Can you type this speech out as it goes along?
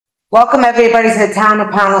Welcome everybody to the Town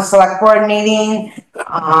of Pownal Select Board meeting,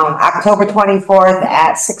 October 24th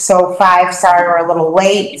at 6:05. Sorry we're a little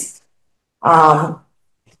late. Call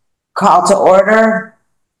to order.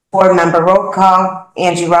 Board member roll call.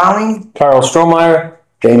 Angie Rowling. Carl Strohmeyer.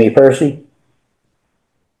 Jamie Percy.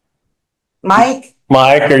 Mike.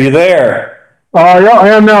 Mike, are you there? Yeah, I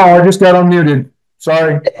am now. I just got unmuted.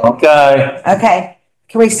 Sorry. Okay. Okay.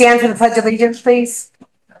 Can we stand for the Pledge of Allegiance, please?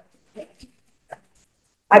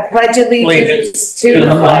 I pledge allegiance to the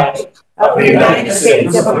flag of the United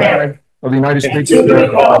States of America, Of the United States to the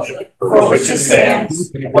republic for which it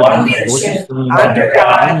stands, one nation, under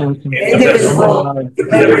God, indivisible, with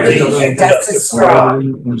liberty and justice for all.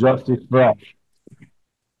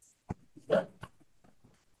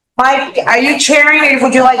 Mike, are you chairing or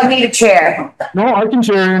would you like me to chair? No, I can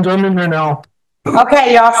chair, and I'm in there now.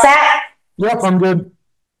 Okay, you all set? Yep, I'm good.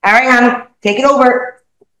 All right, hon, take it over.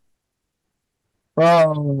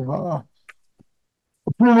 Approval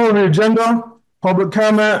of the agenda, public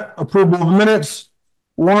comment, approval of minutes,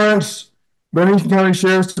 warrants, Bennington County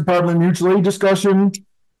Sheriff's Department mutual aid discussion,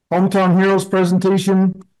 Hometown Heroes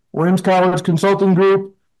presentation, Williams College Consulting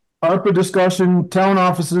Group, ARPA discussion, town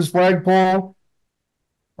offices flagpole,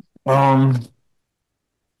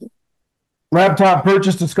 laptop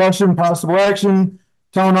purchase discussion, possible action,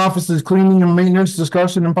 town offices cleaning and maintenance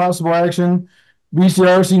discussion and possible action,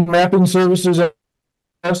 BCRC mapping services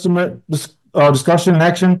estimate, discussion and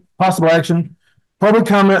action, possible action, public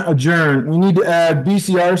comment adjourned. We need to add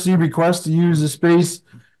BCRC request to use the space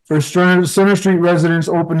for Center Street residents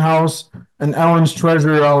open house, and Ellen's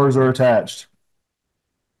treasurer hours are attached.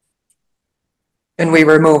 And we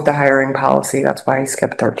removed the hiring policy. That's why I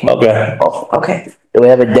skipped 13. Okay. Okay. Do we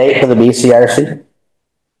have a date for the BCRC?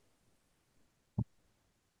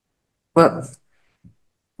 Well,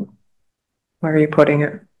 where are you putting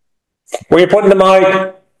it? Where are you putting the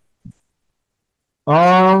mic?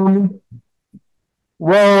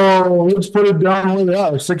 Well, let's put it down where they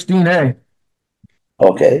are, 16A.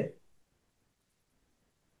 Okay.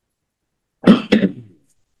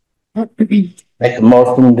 Make a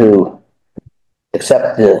motion to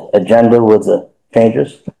accept the agenda with the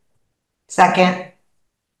changes. Second.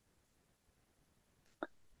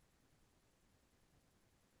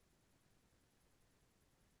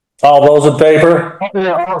 All those in favor?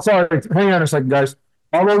 Yeah, oh, sorry, hang on a second, guys.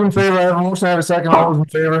 All those in favor, I have a motion, I have a second, all those in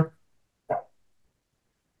favor?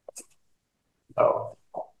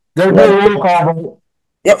 Gotta do a roll call vote.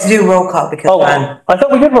 You have to do roll call because I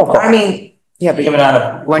thought we did roll call. I mean, Yeah, but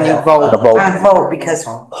when you vote, on vote because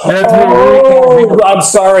I'm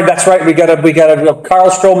sorry. That's right. We gotta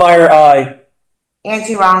Carl Strohmeyer, aye.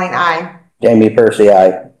 Angie Rowling, aye. Jamie Percy,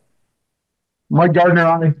 aye. Mike Gardner,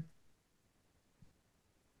 aye.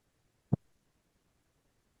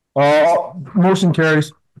 Motion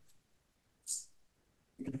carries.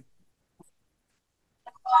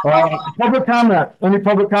 Public comment. Any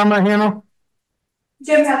public comment, Hannah?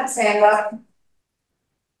 Jim had his hand up.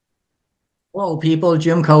 Hello, people.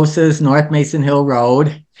 Jim Kosas, North Mason Hill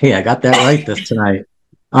Road. Hey, I got that right this tonight.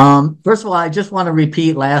 First of all, I just want to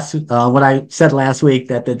repeat what I said last week,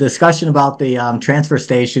 that the discussion about the transfer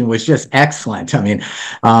station was just excellent. I mean,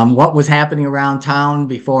 what was happening around town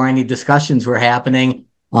before any discussions were happening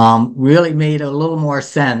really made a little more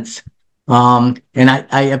sense. And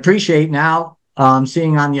I appreciate now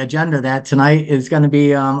seeing on the agenda that tonight is going to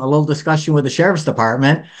be a little discussion with the Sheriff's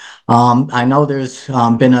Department. I know there's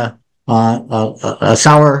been a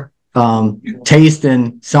sour taste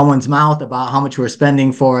in someone's mouth about how much we're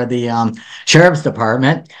spending for the Sheriff's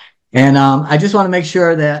Department. And I just want to make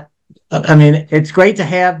sure that, I mean, it's great to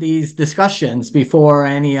have these discussions before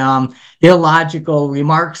any illogical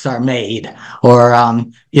remarks are made or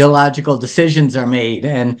illogical decisions are made.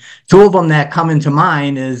 And two of them that come into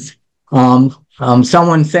mind is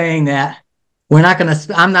someone saying that I'm not going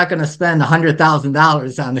to spend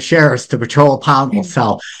 $100,000 on the sheriffs to patrol Pownal.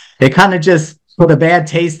 So it kind of just put a bad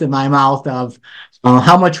taste in my mouth of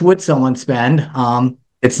how much would someone spend.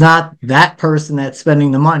 It's not that person that's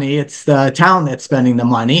spending the money, it's the town that's spending the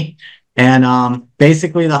money. And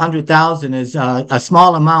basically the $100,000 is a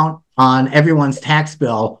small amount on everyone's tax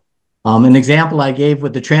bill. An example I gave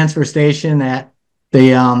with the transfer station, that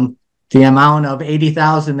the amount of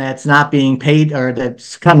 $80,000 that's not being paid, or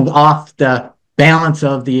that's kind of off the balance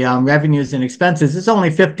of the revenues and expenses, is only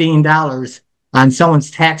 $15 on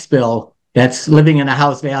someone's tax bill that's living in a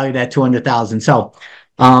house valued at $200,000. So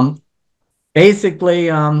basically,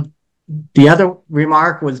 the other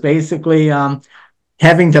remark was basically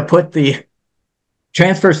having to put the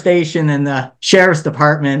transfer station and the Sheriff's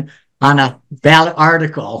Department on a ballot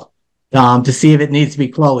article to see if it needs to be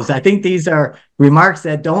closed. I think these are remarks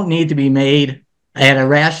that don't need to be made at a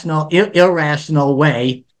rational, irrational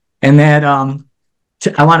way. And that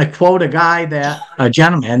I want to quote a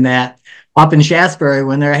gentleman that up in Shasbury,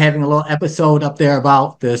 when they're having a little episode up there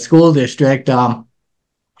about the school district,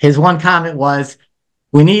 his one comment was,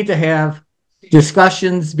 we need to have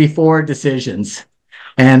discussions before decisions.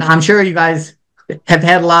 And I'm sure you guys have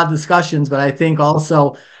had a lot of discussions, but I think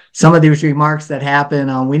also some of these remarks that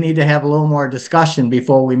happen, we need to have a little more discussion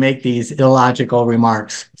before we make these illogical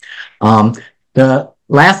remarks. The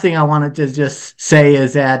last thing I wanted to just say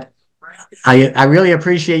is that I really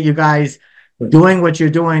appreciate you guys doing what you're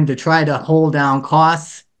doing to try to hold down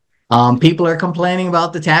costs. People are complaining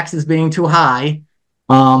about the taxes being too high.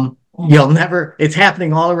 It's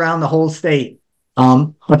happening all around the whole state.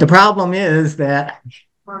 But the problem is that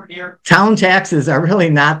town taxes are really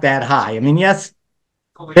not that high. I mean, yes,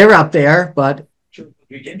 they're up there, but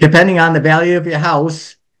depending on the value of your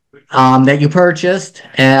house that you purchased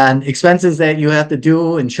and expenses that you have to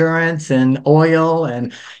do, insurance and oil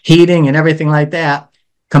and heating and everything like that,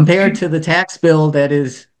 compared to the tax bill that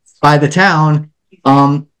is by the town,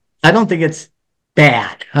 I don't think it's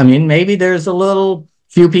bad. I mean, maybe there's a little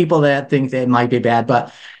few people that think that it might be bad,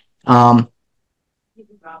 but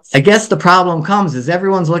I guess the problem comes is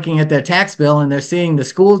everyone's looking at their tax bill and they're seeing the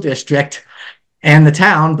school district and the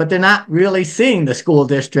town, but they're not really seeing the school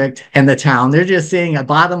district and the town. They're just seeing a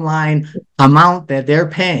bottom line amount that they're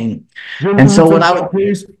paying. And so what I'd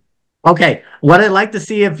like to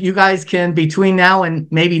see if you guys can, between now and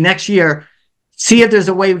maybe next year, see if there's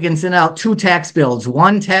a way we can send out two tax bills.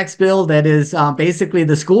 One tax bill that is basically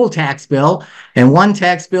the school tax bill, and one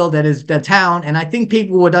tax bill that is the town. And I think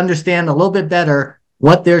people would understand a little bit better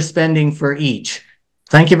what they're spending for each.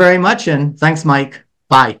 Thank you very much, and thanks, Mike.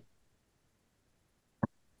 Bye.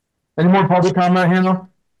 Any more public comment, Hannah?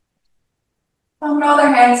 No other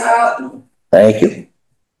hands out. Thank you.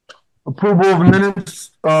 Approval of minutes,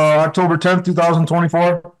 October 10th,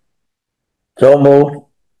 2024. So moved.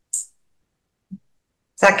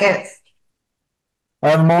 Second. I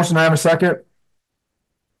have a motion, I have a second.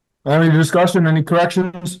 Any discussion, any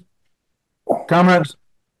corrections? Comments?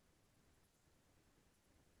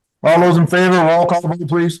 All those in favor, roll call vote,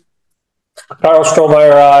 please. Carl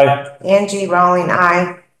Strohmeyer, aye. Angie Rowling,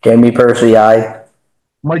 aye. Jamie Percy, aye.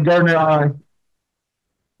 Mike Gardner, aye.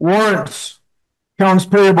 Warrants. Accounts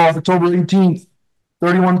payable October 18th,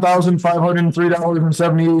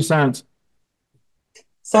 $31,503.78.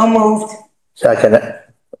 So moved. Second it.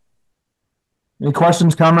 Any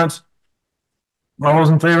questions, comments? All those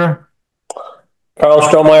in favor? Carl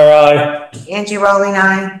Strohmeyer, aye. Angie Rowling,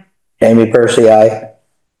 aye. Jamie Percy, aye.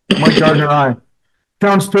 Mike Gardner, aye.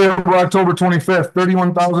 Accounts payable October 25th,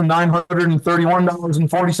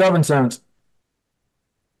 $31,931.47.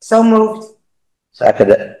 So moved.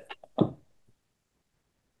 Second it.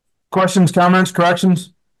 Questions, comments,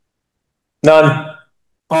 corrections? None.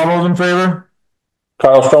 All those in favor?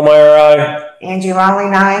 Carl Strohmeyer, aye. Angie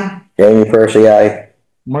Rowling, aye. Jamie Percy, aye.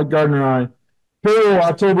 Mike Gardner, aye. Payroll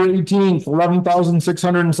October 18th,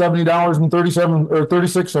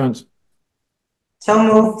 $11,670.36. So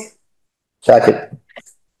moved. Second.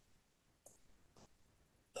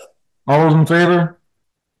 All those in favor?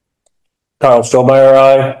 Carl Strohmeyer,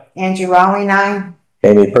 aye. Angie Rowling, aye.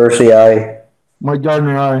 Jamie Percy, aye. Mike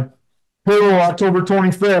Gardner, aye. Payroll October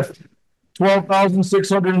 25th,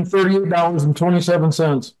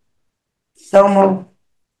 $12,638.27. So moved.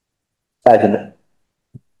 Second it.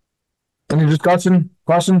 Any discussion,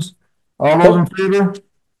 questions? All those in favor?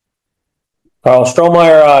 Carl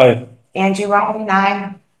Strohmeyer, aye. Angie Rowling,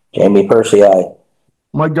 aye. Jamie Percy, aye.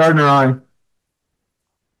 Mike Gardner, aye.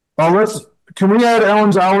 Can we add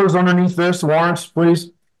Ellen's hours underneath this warrants,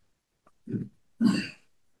 please? Do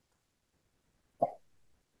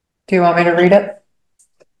you want me to read it?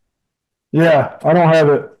 Yeah, I don't have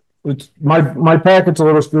it. It's my packet's a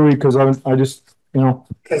little screwy because I just,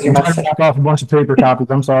 Because you're I knocked off a bunch of paper copies.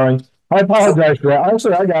 I'm sorry. I apologize for that.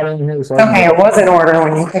 Actually, I got it in here. So okay. It was in order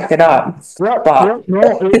when you picked it up. Yep, But-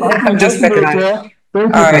 I'm just picking on it.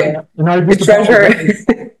 Thank you All for right. that. And I The just treasurer.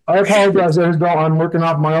 I apologize. I'm working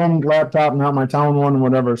off my own laptop, not my town one, and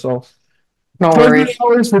whatever. So, No worries.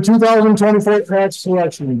 hours for 2024 tax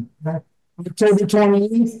selection. October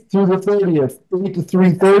 28th through the 30th, 8 to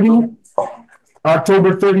 3:30.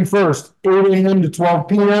 October 31st, 8 a.m. to 12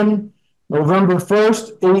 p.m. November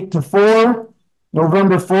 1st, 8 to 4.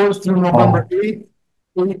 November 4th through November 8th,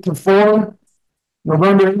 8 to 4.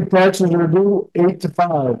 November 8th taxes are due 8 to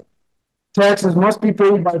 5. Taxes must be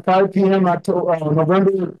paid by 5 p.m.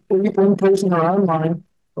 November 8th in person or online,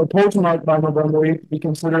 or postmarked by November 8th to be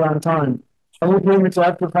considered on time. Any payments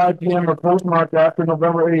after 5 p.m. or postmarked after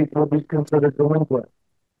November 8th will be considered delinquent.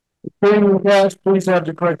 If paying in cash, please have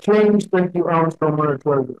the correct change. Thank you, Armstrong, Mayor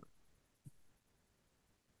Treasurer.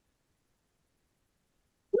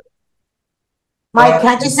 Mike,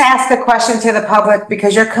 can I just ask a question to the public,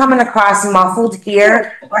 because you're coming across muffled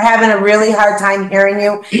here? We're having a really hard time hearing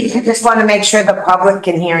you. I just want to make sure the public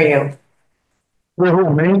can hear you.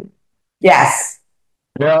 Who, me? Yes.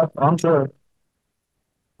 Yeah, I'm sure.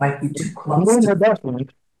 Might be too I'm close. doing my best, man.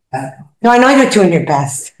 No, I know you're doing your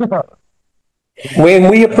best.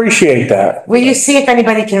 We appreciate that. Will you see if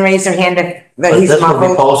anybody can raise their hand if But he's this will be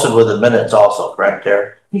muffled? posted with the minutes also, correct,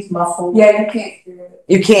 Terry? He's muffled. Yeah, you can't hear it.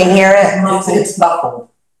 You can't hear it? It's muffled.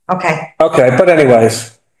 Okay. Okay, but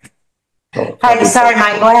anyways, Hi, sorry,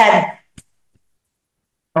 Mike, go ahead.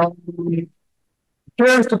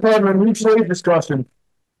 Sheriff's Department mutual aid discussion.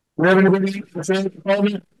 We have anybody from the Sheriff's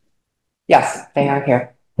Department? Yes, they are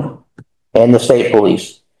here. And the state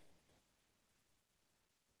police.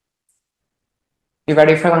 You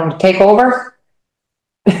ready for them to take over?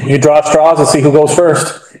 you draw straws and see who goes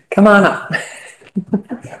first. Come on up.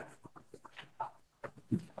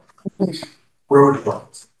 Where would you go?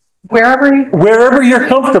 Wherever you're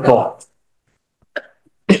comfortable.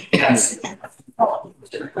 Yeah,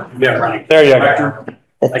 right. There you go.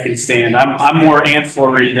 I can stand. I'm more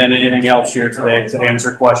ancillary than anything else here today to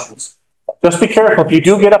answer questions. Just be careful. If you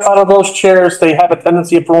do get up out of those chairs, they have a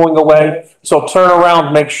tendency of rolling away. So turn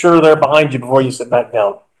around, make sure they're behind you before you sit back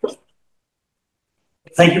down.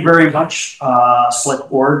 Thank you very much, Select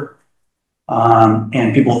Board,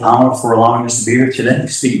 and people of Pownal for allowing us to be here today,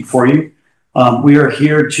 speaking for you. We are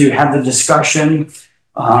here to have the discussion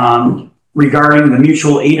regarding the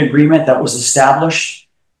mutual aid agreement that was established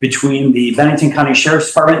between the Bennington County Sheriff's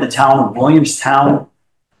Department and the town of Williamstown,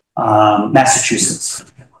 Massachusetts.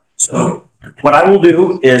 So what I will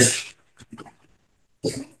do is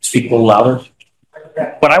speak a little louder.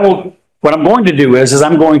 What I'm going to do is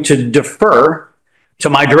I'm going to defer to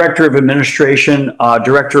my Director of Administration,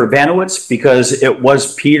 Director Ivanowitz, because it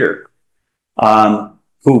was Peter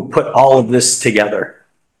who put all of this together.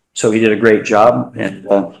 So he did a great job, and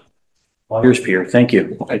here's Peter. Thank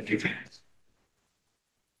you.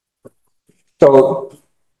 So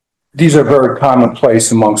these are very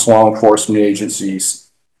commonplace amongst law enforcement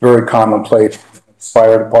agencies, very commonplace,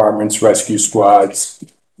 fire departments, rescue squads,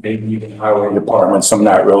 maybe even highway departments, I'm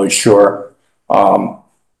not really sure.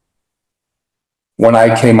 When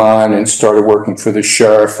I came on and started working for the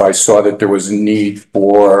sheriff, I saw that there was a need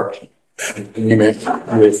for an agreement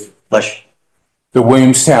with the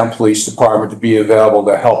Williamstown Police Department to be available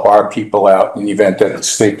to help our people out in the event that the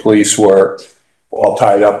state police were all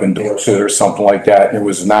tied up in Dorset or something like that, and it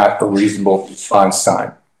was not a reasonable response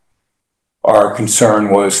time. Our concern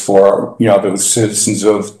was for, the citizens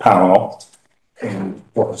of Pownal and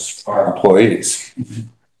of course our employees.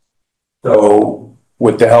 So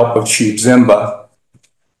with the help of Chief Zimba,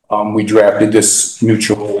 we drafted this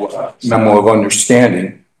mutual memo of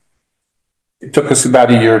understanding. It took us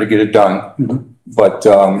about a year to get it done, but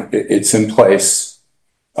it's in place.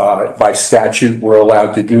 By statute, we're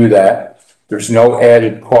allowed to do that. There's no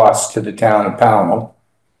added cost to the town of Pownal.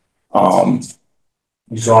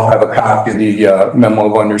 You all have a copy of the memo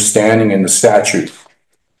of understanding and the statute.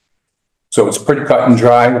 So it's pretty cut and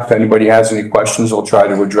dry. If anybody has any questions, I'll try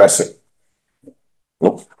to address it.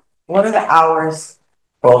 What are the hours?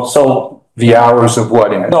 Well, so The hours of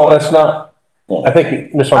what? Ann? No, that's not. I think you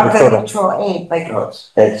Of the misunderstood him. mutual aid, like,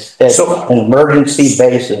 it's an emergency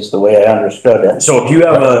basis, the way I understood it. So if you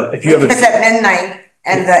have it's at midnight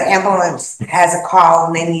and the ambulance has a call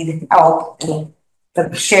and they need help and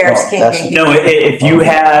the sheriff's can't get. no, if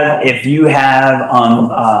you have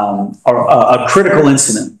a critical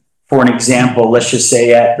incident, for an example, let's just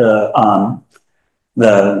say at the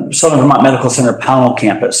Southern Vermont Medical Center Pownal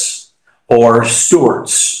campus, or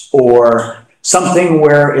Stewart's, or something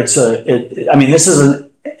where this is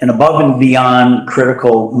an above and beyond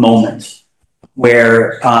critical moment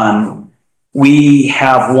where we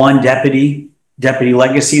have one deputy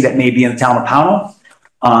legacy that may be in the town of Pownal,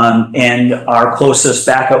 and our closest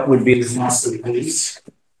backup would be the Monster Police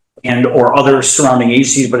and or other surrounding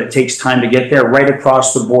agencies, but it takes time to get there. Right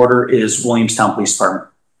across the border is Williamstown Police Department.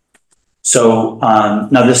 So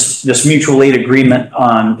now this mutual aid agreement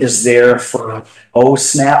is there for a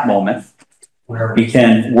snap moment where we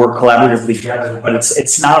can work collaboratively together, but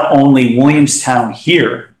it's not only Williamstown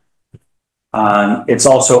here, it's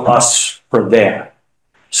also us for there.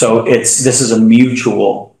 So this is a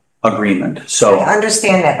mutual agreement. So I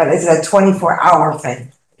understand that, but is it a 24-hour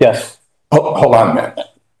thing? Yes. Hold on a minute.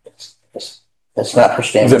 That's not for The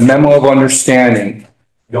standard. memo of understanding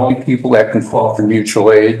The only people that can call for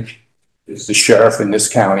mutual aid is the sheriff in this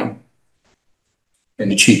county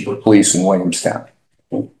and the chief of police in Williamstown.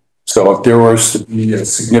 So if there was to be a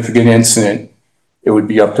significant incident, it would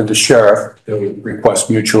be up to the sheriff to request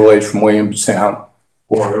mutual aid from Williamstown.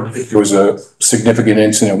 Or if there was a significant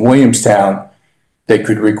incident in Williamstown, they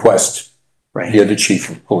could request via the chief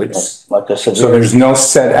of police. Like I said. So there's no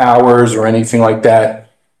set hours or anything like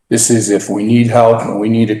that. This is if we need help and we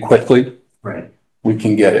need it quickly, Right. we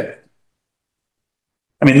can get it.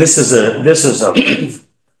 I mean, this is a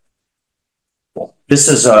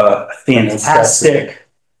fantastic,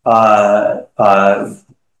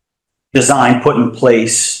 design put in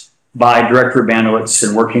place by Director Banowitz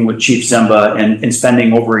and working with Chief Zemba and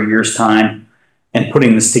spending over a year's time and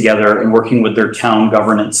putting this together and working with their town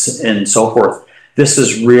governance and so forth. This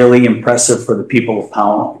is really impressive for the people of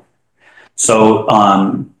Pownal. So,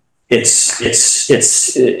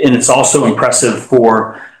 it's also impressive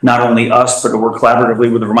for not only us, but to work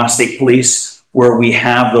collaboratively with the Vermont State Police, where we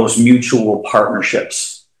have those mutual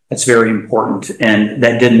partnerships. It's very important, and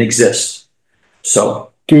that didn't exist.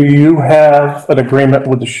 So, do you have an agreement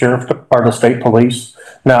with the sheriff department, state police?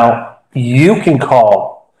 Now, you can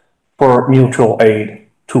call for mutual aid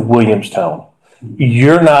to Williamstown.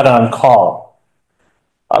 You're not on call.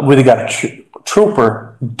 We got a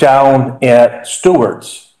trooper down at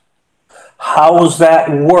Stewart's. How does that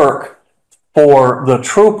work for the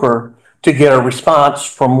trooper to get a response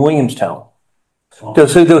from Williamstown?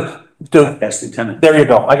 Does he that's Lieutenant. there you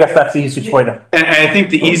go. I guess that's the easiest way to. And I think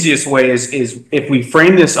the easiest way is if we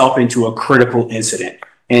frame this up into a critical incident.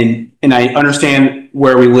 And I understand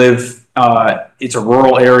where we live, it's a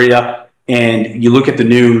rural area, and you look at the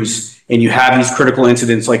news and you have these critical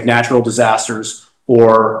incidents like natural disasters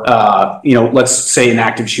or, let's say an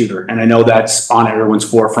active shooter. And I know that's on everyone's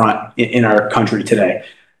forefront in our country today.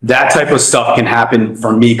 That type of stuff can happen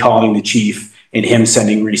from me calling the chief and him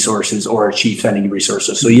sending resources or a chief sending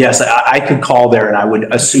resources. So yes, I could call there and I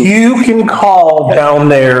would assume. You can call down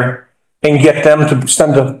there and get them to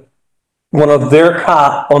send one of their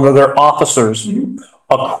officers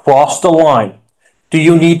across the line. Do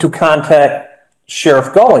you need to contact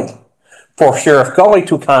Sheriff Gully for Sheriff Gully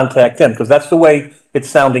to contact them? Because that's the way it's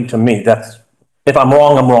sounding to me. That's, if I'm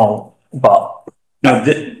wrong, but. No,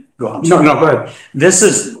 go on. No, go ahead.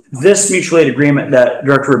 This mutual aid agreement that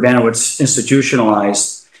Director Urbanowitz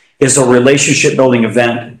institutionalized is a relationship building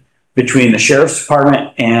event between the Sheriff's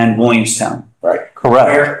Department and Williamstown. Right.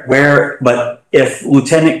 Correct. But if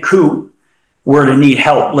Lieutenant Coop were to need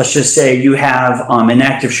help, let's just say you have an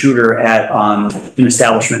active shooter at an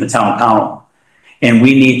establishment in the town of Pownal, and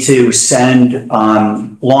we need to send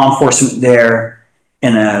law enforcement there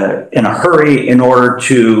in a hurry in order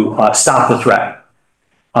to stop the threat.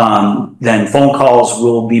 Then phone calls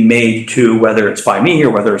will be made to, whether it's by me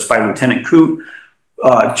or whether it's by Lieutenant Coop,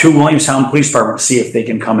 to Williamstown Police Department to see if they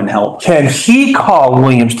can come and help. Can he call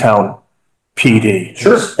Williamstown PD?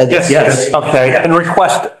 Sure. Yes. Okay, and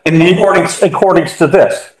request, according to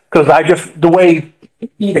this, because the way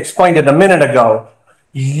he explained it a minute ago,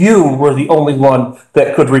 you were the only one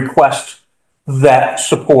that could request that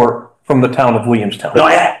support from the town of Williamstown. No,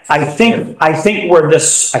 I think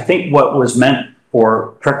what was meant,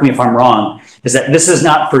 or correct me if I'm wrong, is that this is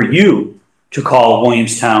not for you to call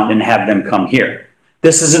Williamstown and have them come here.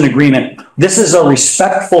 This is an agreement. This is a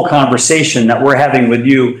respectful conversation that we're having with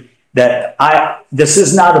you, this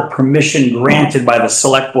is not a permission granted by the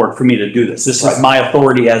select board for me to do this. This is my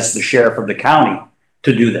authority as the sheriff of the county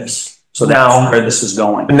to do this. So that's where this is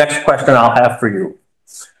going. The next question I'll have for you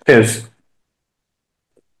is,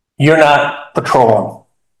 you're not patrolling.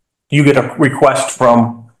 You get a request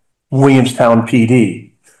from Williamstown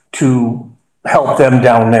PD to help them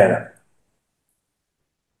down there.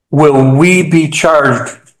 Will we be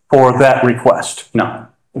charged for that request? No.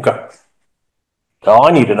 Okay. That's all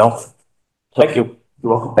I need to know. Thank you.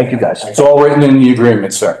 You're welcome. Thank you, guys. It's all written in the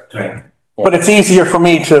agreement, sir. Right. But it's easier for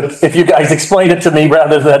me if you guys explain it to me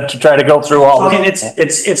rather than to try to go through all of I mean,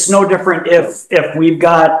 it's no different if we've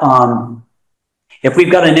got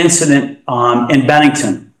an incident in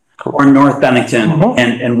Bennington or North Bennington,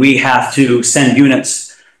 and we have to send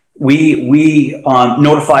units. We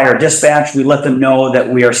notify our dispatch. We let them know that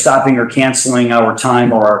we are stopping or canceling our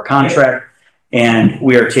time or our contract, and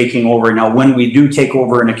we are taking over. Now, when we do take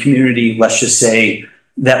over in a community, let's just say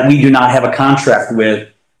that we do not have a contract with,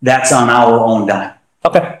 that's on our own dime.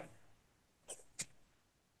 Okay.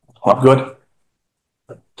 I'm good.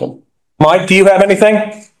 Mike, do you have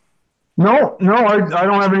anything? No, I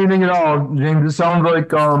don't have anything at all, James. It sounds like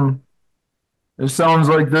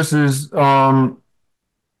this is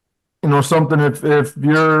something, if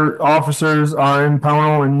your officers are in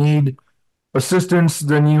Pownal and need assistance,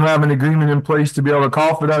 then you have an agreement in place to be able to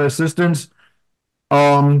call for that assistance.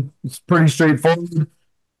 It's pretty straightforward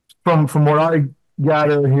from what I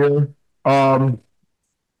gather here. And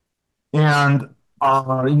as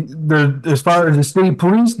far as the state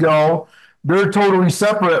police go, they're totally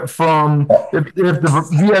separate from if the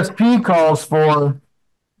VSP calls for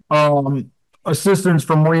assistance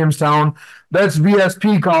from Williamstown, that's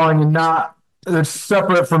VSP calling and not, it's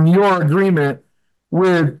separate from your agreement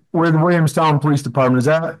with Williamstown Police Department. Is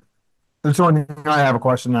that, that's the only thing I have a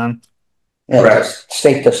question on. Yeah, it's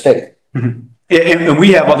state to state. And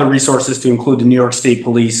we have other resources to include the New York State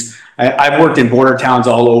Police. I've worked in border towns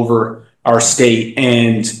all over our state,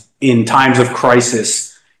 and in times of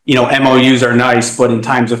crisis, you know, MOUs are nice, but in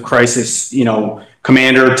times of crisis, you know,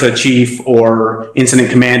 commander to chief or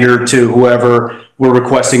incident commander to whoever we're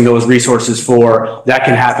requesting those resources for, that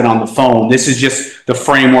can happen on the phone. This is just the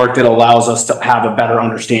framework that allows us to have a better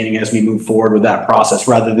understanding as we move forward with that process,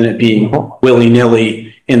 rather than it being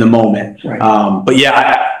willy-nilly in the moment. Right. But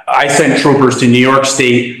yeah, I sent troopers to New York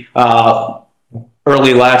State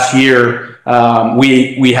early last year.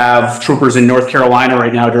 We have troopers in North Carolina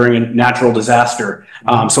right now during a natural disaster.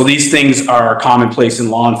 So these things are commonplace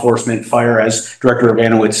in law enforcement, fire, as Director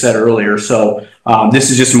Ivanowitz said earlier. So this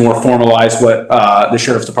is just more formalized what the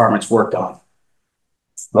Sheriff's Department's worked on.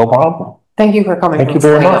 No problem. Thank you for coming. Thank you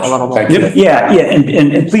very much. Thank you. Yeah,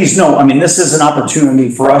 and please know, I mean, this is an opportunity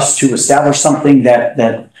for us to establish something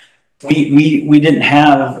that we didn't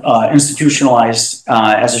have institutionalized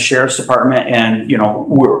as a Sheriff's Department, and you know,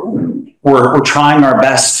 we're trying our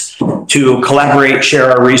best to collaborate, share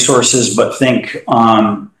our resources, but think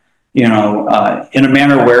you know, in a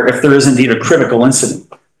manner where if there is indeed a critical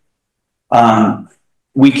incident,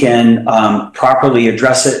 we can properly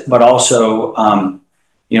address it, but also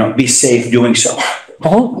you know, be safe doing so.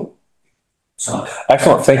 Oh. So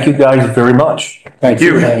excellent. Thank you guys very much. Thank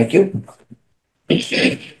you. Thank you. Thank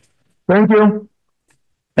you.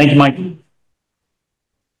 Thank you, Mike.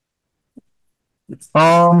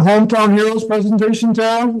 Hometown Heroes presentation,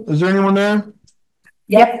 Tara. Is there anyone there?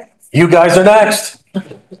 Yep. You guys are next.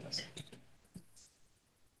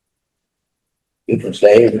 You can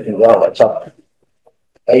stay, you can go, what's up?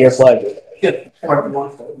 At your pleasure.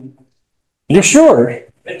 You sure?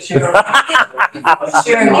 Sure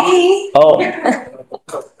me. Oh.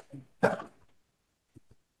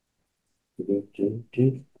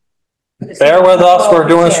 Bear with us. We're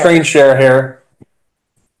doing a screen share here.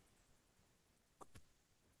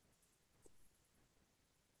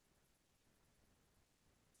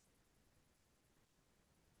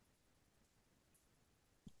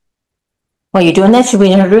 While you're doing that, should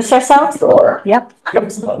we introduce ourselves? Sure. Yep.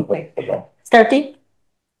 Start Dee.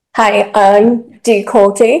 Hi, I'm Dee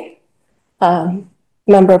Colte,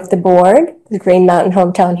 member of the board, the Green Mountain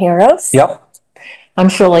Hometown Heroes. Yep. I'm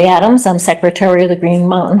Shirley Adams. I'm secretary of the Green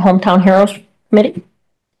Mountain Hometown Heroes Committee.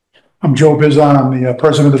 I'm Joe Bizon. I'm the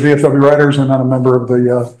president of the VFW Riders, and I'm a member of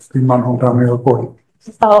the Green Mountain Hometown Hero Board.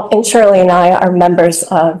 Oh, and Shirley and I are members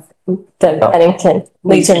of the Bennington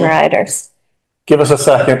Legion Riders. Give us a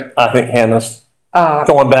second. I think Hannah's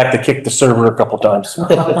going back to kick the server a couple times.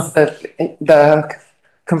 The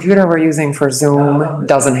computer we're using for Zoom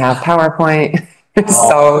doesn't have PowerPoint,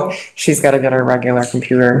 so she's got to get her regular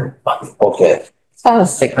computer. Okay.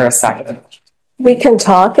 Take her a second. We can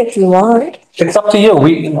talk if you want. It's up to you.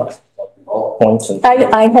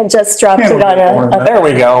 I had just dropped it on a There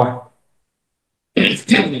we go.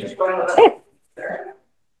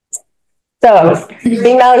 So,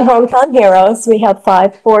 Green Mountain Hometown Heroes, we have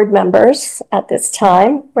 5 board members at this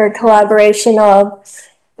time. We're a collaboration of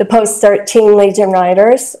the Post 13 Legion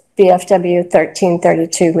Riders, VFW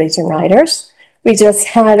 1332 Legion Riders. We just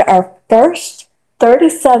had our first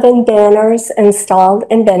 37 banners installed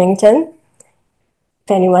in Bennington. If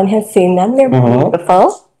anyone has seen them, they're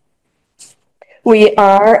beautiful. We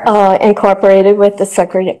are incorporated with the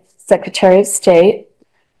Secretary of State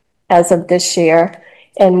as of this year,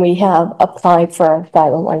 and we have applied for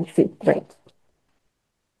 501c3.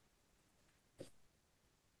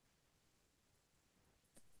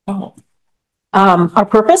 Our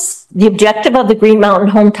purpose, the objective of the Green Mountain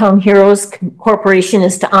Hometown Heroes Corporation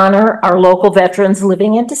is to honor our local veterans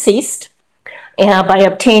living and deceased by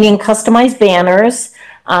obtaining customized banners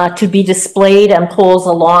to be displayed on poles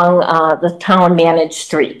along the town managed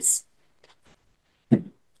streets.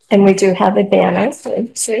 And we do have a banner.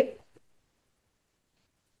 This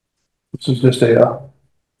is just a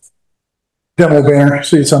demo banner.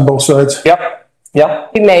 See, it's on both sides. Yep.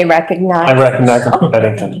 Yep. You may recognize. I recognize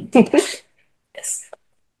Bennington. Yes.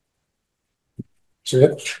 See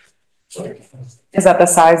it? Is that the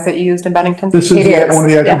size that you used in Bennington? This is It is, one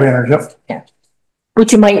of the actual yeah. banners, yep.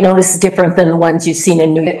 Which you might notice is different than the ones you've seen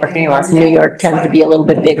in New York. New York tend to be a little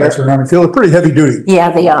bit bigger. That's around, they're pretty heavy duty.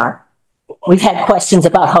 Yeah, they are. We've had questions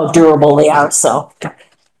about how durable they are, so.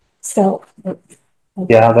 So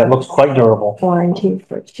Yeah, that looks quite durable. warranted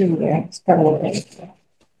for 2 years.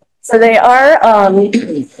 So they are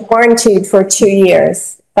warranted for 2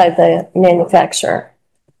 years by the manufacturer.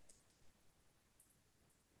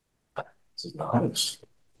 Nice.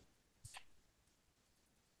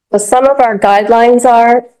 So some of our guidelines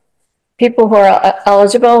are people who are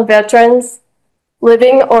eligible, veterans,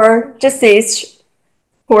 living or deceased,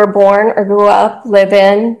 who were born or grew up, live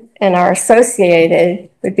in, and are associated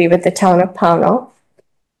would be with the town of Pownal.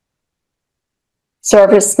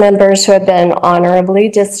 Service members who have been honorably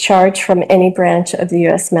discharged from any branch of the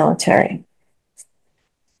U.S. military.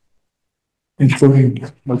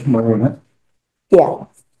 Including much more in it. Yeah.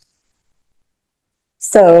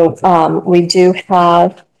 So we do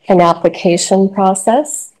have an application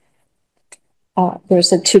process.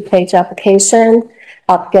 There's a 2-page application.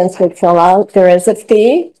 Applicants would fill out. There is a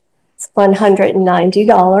fee. It's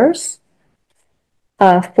 $190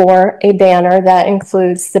 for a banner that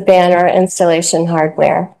includes the banner installation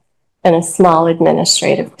hardware and a small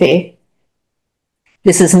administrative fee.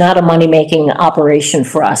 This is not a money-making operation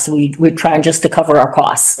for us. We're trying just to cover our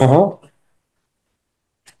costs.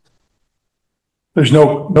 There's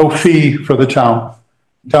no fee for the town.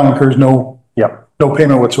 Town incurs no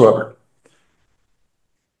payment whatsoever.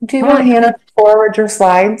 Do you want Hannah to forward your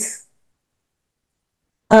slides?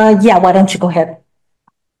 Yeah, why don't you go ahead?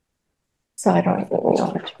 So I don't really know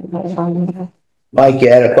what. Mike, you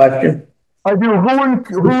had a question? I do.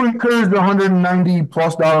 Who incurs the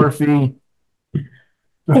 $190+ fee?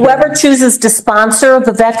 Whoever chooses to sponsor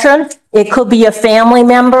the veteran, it could be a family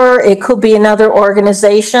member, it could be another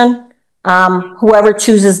organization. Whoever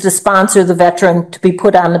chooses to sponsor the veteran to be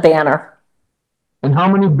put on the banner. And how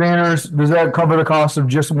many banners, does that cover the cost of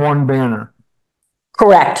just one banner?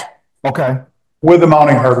 Correct. Okay. With the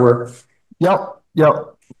mounting hardware. Yep.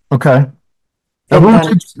 Okay. Now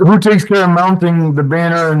who takes care of mounting the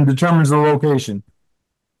banner and determines the location?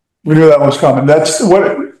 We knew that was coming. That's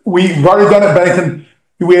what we've already done at Bennington.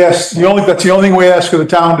 That's the only thing we ask of the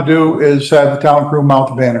town to do is have the town crew mount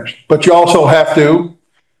the banners. But you also have to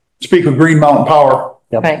speak with Green Mountain Power.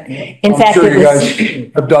 Right. In I'm fact, sure you guys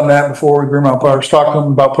have done that before with Green Mountain Power. Talk to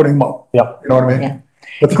them about putting them up. Yep. You know what I mean? Yeah.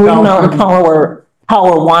 But the Green town Mountain crew-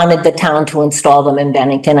 Power wanted the town to install them in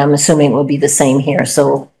Bennington. I'm assuming it would be the same here.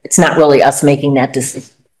 So it's not really us making that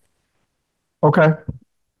decision. Okay.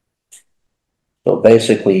 So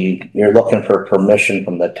basically, you're looking for permission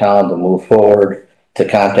from the town to move forward, to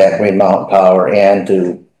contact Green Mountain Power, and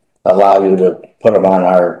to allow you to put them on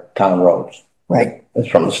our town roads. Right. It's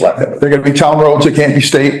from the select. They're gonna be town roads, it can't be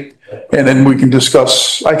state, and then we can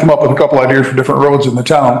discuss, I come up with a couple ideas for different roads in the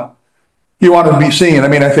town. You want to be seeing, I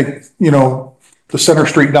mean, I think, the Center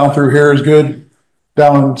Street down through here is good.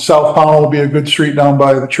 Down South Pownal will be a good street down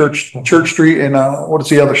by the Church Street, and, what is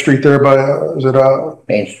the other street there by, is it,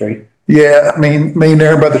 Main Street. yeah, Main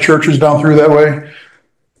there by the churches down through that way.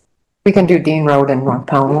 We can do Dean Road in North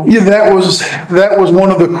Pownal. Yeah, that was one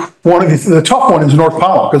of the tough one is North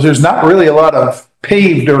Pownal, because there's not really a lot of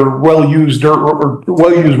paved or well-used dirt or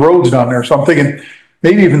well-used roads down there. So I'm thinking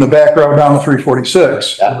maybe even the back route down to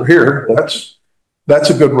 346 over here. That's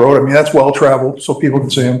a good road. I mean, that's well-traveled, so people can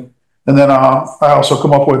see them. And then, I also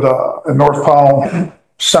come up with, a North Pownal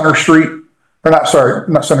Center Street, or not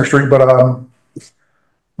Center Street, but,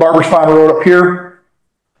 Barber's Pond Road up here.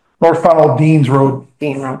 North Pownal Dean's Road.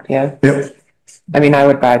 Dean Road, yeah. Yep. I mean, I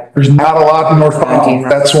would bet. There's not a lot in North Pownal.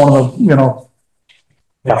 That's one of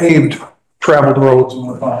the, paved traveled roads in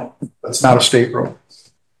North Pownal. That's not a state road.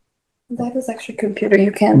 That is actually computer,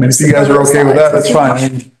 you I can. mean, if you guys are okay with that, that's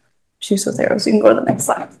fine. Choose with arrows, you can go to the next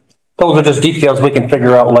slide. Those are just details we can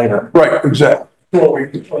figure out later. Right, exactly.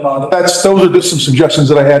 Those are just some suggestions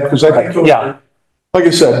that I had, because I think, Yeah. like I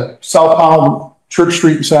said, South Pownal, Church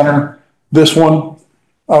Street Center, this one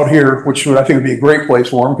out here, which I think would be a great place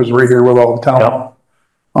for them, because we're here with all the town,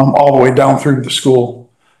 all the way down through to the school.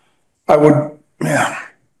 I would, yeah.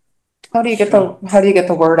 How do you get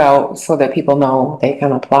the word out so that people know they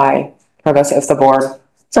can apply for this as the board?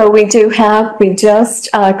 So we just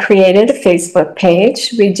created a Facebook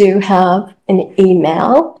page. We do have an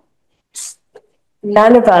email.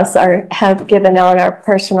 None of us have given out our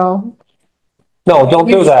personal No, don't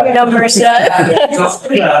do that. numbers yet.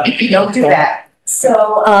 Don't do that.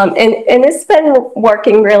 So, and it's been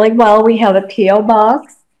working really well. We have a PO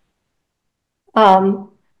box.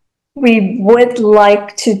 We would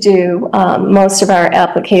like to do most of our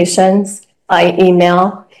applications by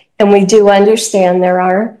email, and we do understand there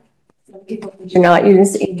are people who do not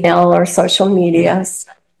use email or social media.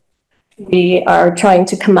 We are trying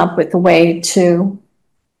to come up with a way to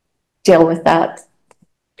deal with that.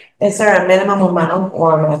 Is there a minimum amount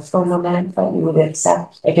or a maximum amount that you would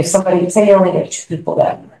accept? Like if somebody, say you only get 2 people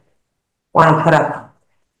that want to put up.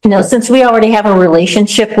 Since we already have a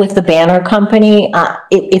relationship with the banner company,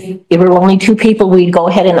 if it were only 2 people, we'd go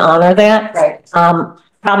ahead and honor that. Right.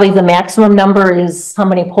 Probably the maximum number is how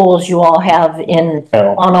many poles you all have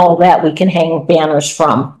on all that we can hang banners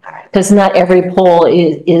from. Because not every pole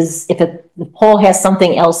is if the pole has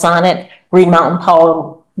something else on it, Green Mountain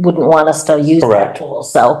Power wouldn't want us to use that pole,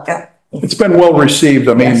 so. Yeah. It's been well received.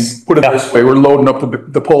 I mean, put it this way, we're loading up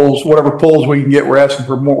the poles, whatever poles we can get, we're asking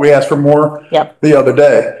for more. We asked for more the other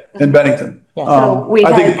day in Bennington. Yeah.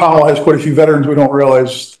 I think Pownal has quite a few veterans we don't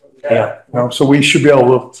realize. You know, so we should be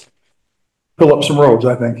able to fill up some roads,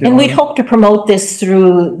 I think. And we'd hope to promote this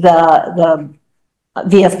through the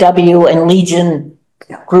VFW and Legion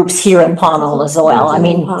groups here in Pownal as well. I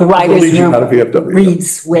mean, the riders group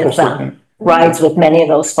rides with many of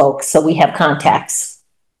those folks, so we have contacts.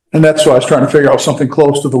 And that's why I was trying to figure out something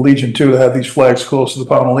close to the Legion too, to have these flags close to the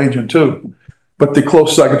Pownal Legion too. But the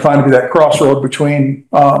closest I could find to be that crossroad between,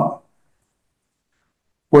 where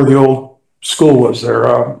the old school was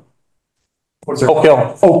there, what's it? Oak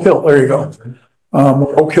Hill. Oak Hill, there you go.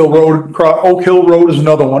 Oak Hill Road is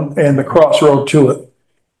another one, and the crossroad to it.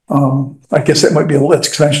 I guess that might be a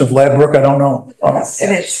extension of Ladbrook, I don't know. Yes, it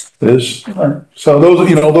is. It is. So those,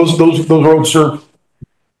 you know, those roads serve.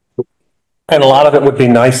 And a lot of it would be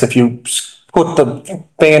nice if you put the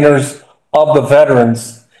banners of the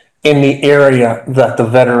veterans in the area that the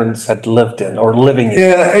veterans had lived in or living in.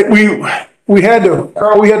 Yeah, we had to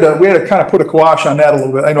kind of put a quash on that a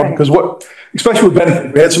little bit. I know, because especially with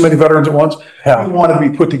Bennington, we had so many veterans at once. Yeah. They wanted to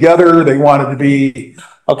be put together. They wanted to be.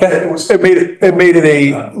 Okay. It made it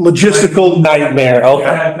a logistical nightmare. Okay.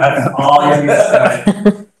 That's all you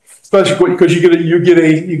need. Especially because you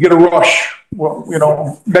get a rush. Well, you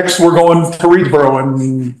know, next we're going to Reedsboro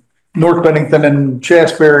and North Bennington and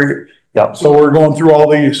Shasberry. Yeah. So we're going through all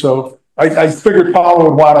these. So I figured Paul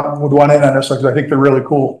would want in on this because I think they're really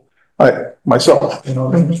cool. Myself, you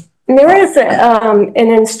know. There is an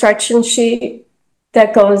instruction sheet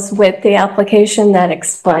that goes with the application that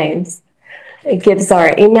explains. It gives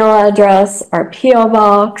our email address, our PO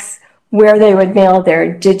box, where they would mail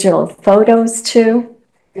their digital photos to.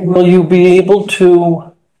 Will you be able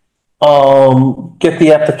to get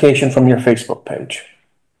the application from your Facebook page?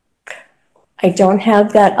 I don't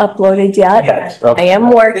have that uploaded yet. Yes, okay. I am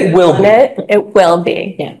working on it. It will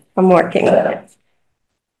be. Yeah. I'm working on it.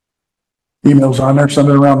 Emails on there, send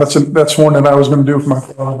it around. That's one that I was going to do for my.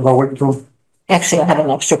 I'll wait until. Actually, I have an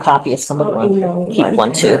extra copy if somebody wants to keep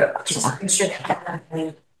one too. It's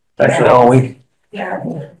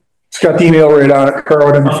got the email right on it,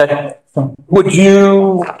 Carl. Would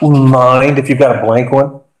you mind if you've got a blank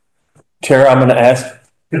one? Tara, I'm going to ask,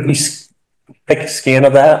 could we take a scan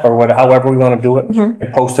of that or however we want to do it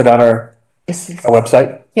and post it on our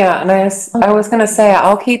website? Yeah, and I was gonna say,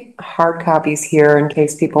 I'll keep hard copies here in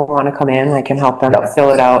case people want to come in. I can help them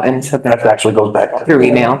fill it out and submit. That actually goes back through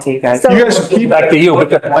email to you guys. You guys keep back to you. No,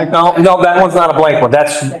 that one's not a blank one.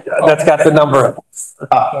 That's got the number.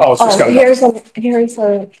 Here's a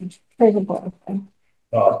blank one.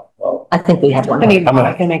 I think we have one.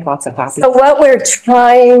 I can make lots of copies. So what we're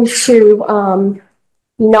trying to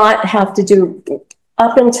not have to do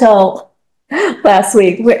up until last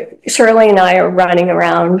week, Shirley and I are running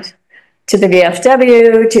around to the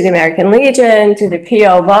VFW, to the American Legion, to the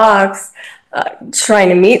PO box, trying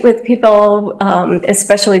to meet with people,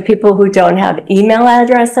 especially people who don't have email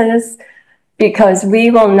addresses, because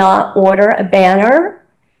we will not order a banner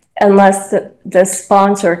unless the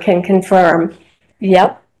sponsor can confirm,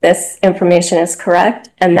 yep, this information is correct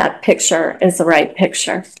and that picture is the right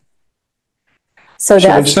picture. So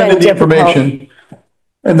that's send in the information.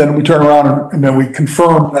 And then we turn around and then we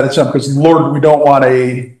confirm that it's them, because Lord, we don't want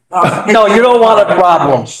a. No, you don't want a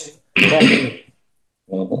problem.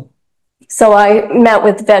 So I met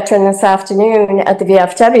with the veteran this afternoon at the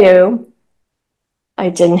VFW. I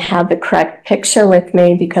didn't have the correct picture with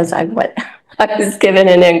me because I was given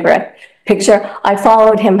an incorrect picture. I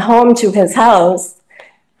followed him home to his house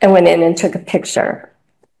and went in and took a picture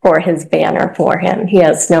for his banner for him. He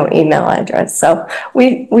has no email address. So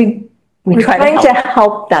we're trying to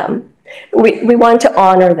help them. We want to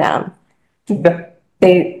honor them.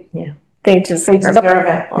 They deserve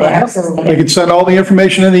it. They can send all the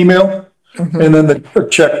information in email and then the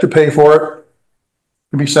check to pay for it.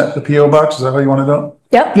 to be sent to the PO box? Is that how you want to do it?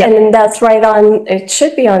 Yep, and that's right on, it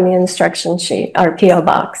should be on the instruction sheet, our PO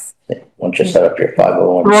box. Once you set up your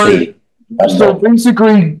 501c. So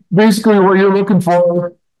basically what you're looking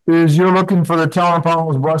for is you're looking for the town of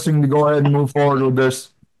Pownal's blessing to go ahead and move forward with this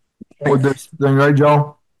thing, right,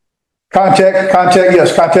 Joe? Contact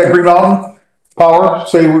Green Mountain Power,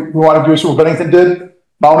 say we want to do what Bennington did,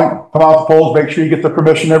 mounting, come out the poles, make sure you get the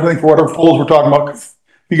permission, everything for whatever poles we're talking about. If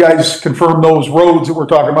you guys confirm those roads that we're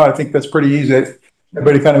talking about, I think that's pretty easy.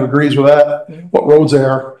 Everybody kind of agrees with that, what roads they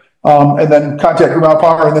are. And then contact Green Mountain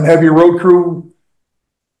Power and then have your road crew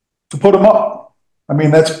to put them up. I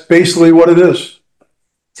mean, that's basically what it is.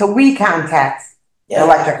 So we contact the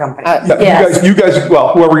electric company. Yes. You guys,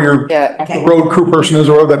 well, whoever your Okay. road crew person is,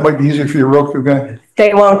 or whatever, that might be easier for your road crew guy.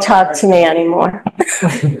 They won't talk to me anymore.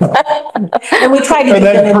 And we try to. And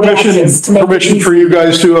give then them advances to make it permission easy. for you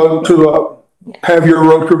guys to have your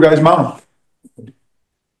road crew guys mount.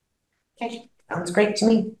 Okay, sounds great to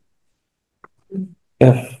me.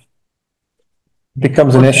 If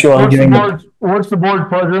becomes an issue on getting, What's the board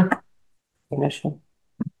pleasure?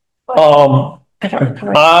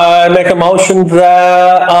 I make a motion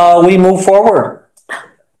that, we move forward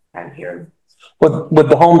I'm here. with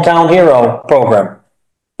the Hometown Hero program.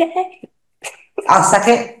 I'll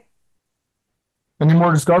second. Any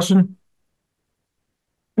more discussion?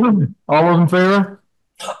 All those in favor?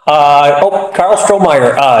 Carl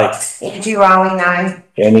Strohmeyer, aye. Angie Rowling, aye.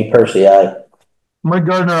 Jamie Percy, aye. Mike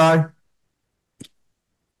Gardner, aye.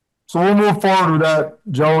 So we'll move forward with that,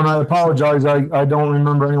 Joe, and I apologize, I don't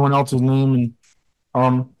remember anyone else's name,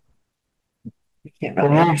 and,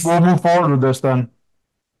 we'll move forward with this then.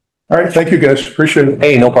 All right, thank you guys, appreciate it.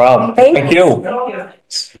 Hey, no problem. Thank you.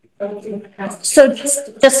 So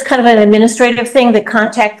just kind of an administrative thing, the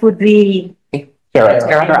contact would be.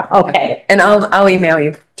 Sarah. Okay, And I'll email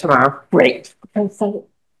you tomorrow. great. And so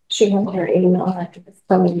she has her email address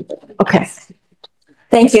from me. Okay.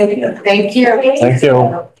 Thank you. Thank you. Thank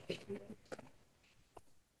you.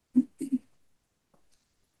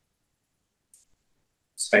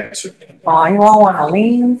 Thanks. Oh, you all want to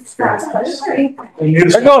leave? They're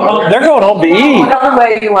going home to eat. Whatever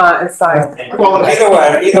way you want, it's fine.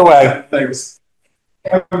 Either way. Thanks.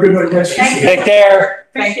 Have a good night, guys. Take care.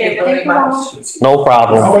 Thank you very much. No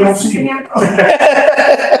problem. I don't see you.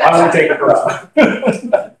 I won't take it for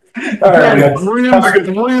All right, guys. Have a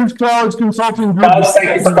good Williams College Consulting Group. Guys, thank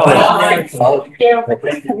you for coming.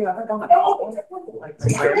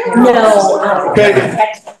 No. Okay.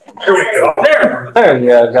 Here we go. There you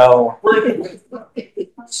go.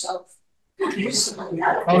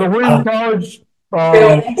 The Williams College,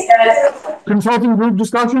 Consulting Group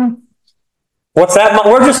discussion? What's that?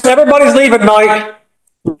 Everybody's leaving, Mike.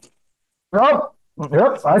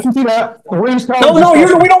 Yep, I can see that. The Williams College. No,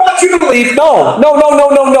 we don't want you to leave.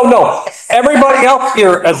 No. Everybody else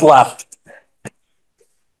here has left.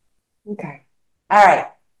 Okay. All right.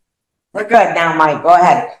 We're good now, Mike. Go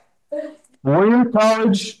ahead. Williams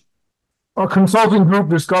College, Consulting Group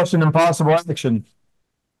discussion and possible action.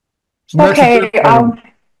 Okay,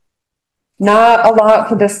 not a lot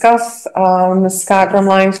to discuss. Scott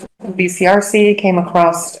Grimline from BCRC came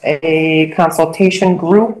across a consultation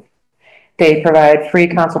group. They provide free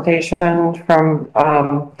consultation from,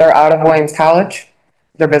 they're out of Williams College.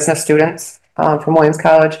 They're business students, from Williams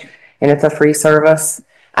College, and it's a free service.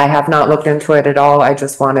 I have not looked into it at all. I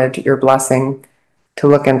just wanted your blessing to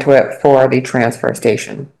look into it for the transfer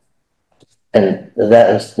station. And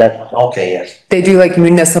that's okay, yes. They do like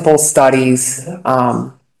municipal studies,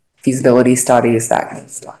 feasibility studies, that kind of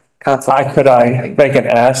stuff. Could I make an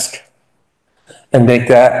ask and make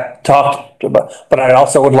that talk about, but I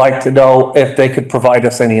also would like to know if they could provide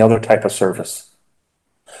us any other type of service.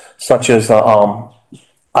 Such as, I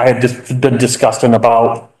had just been discussing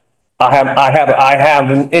about, I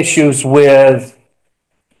have issues with,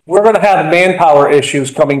 we're gonna have manpower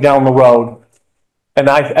issues coming down the road. And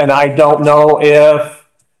I don't know if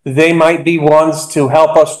they might be ones to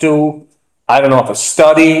help us do, I don't know if to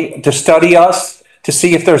study us, to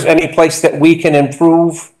see if there's any place that we can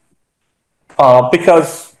improve.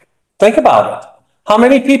 Because think about it. How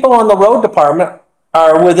many people on the road department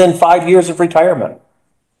are within 5 years of retirement?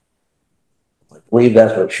 I believe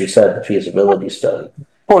that's what she said, the feasibility study.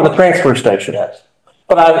 For the transfer station. Yes.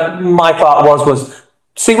 But my thought was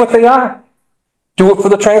see what they are. Do it for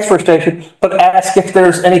the transfer station, but ask if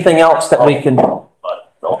there's anything else that we can do.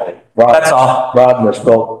 Okay. That's all. Broaden the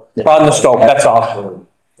scope. Broaden the scope, that's all.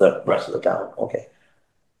 The rest of the town, okay.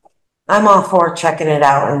 I'm all for checking it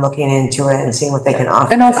out and looking into it and seeing what they can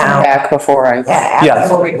offer. And I'll come back before Yeah.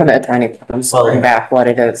 before we commit to any, I'm sorry, back what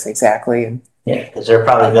it is exactly. Yeah, because they're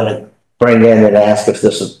probably gonna bring in and ask if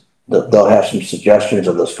this is, they'll have some suggestions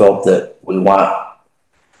of the scope that we want.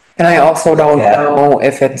 And I also don't know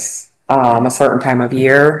if it's a certain time of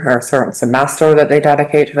year or a certain semester that they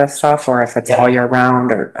dedicate to this stuff, or if it's all year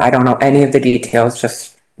round, or I don't know any of the details,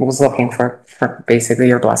 just was looking for basically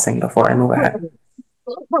your blessing before I move ahead.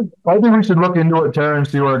 I think we should look into it, Tara, and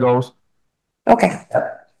see where it goes. Okay.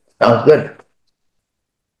 Sounds good.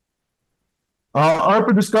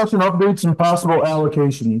 ARPA discussion updates and possible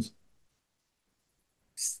allocations.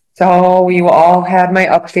 So you all had my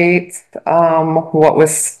updates, what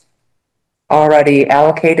was already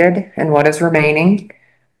allocated and what is remaining.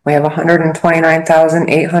 We have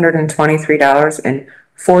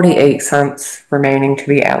 $129,823.48 remaining to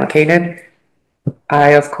be allocated. I,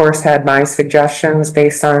 of course, had my suggestions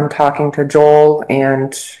based on talking to Joel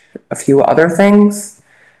and a few other things.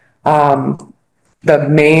 The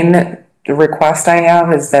main request I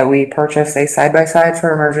have is that we purchase a side-by-side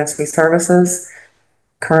for emergency services.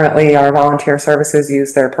 Currently, our volunteer services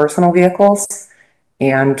use their personal vehicles,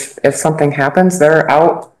 and if something happens, they're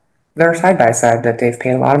out their side-by-side that they've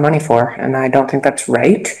paid a lot of money for, and I don't think that's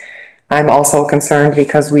right. I'm also concerned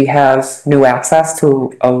because we have new access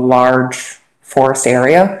to a large forest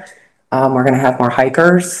area. We're gonna have more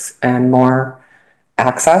hikers and more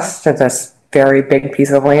access to this very big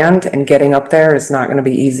piece of land, and getting up there is not gonna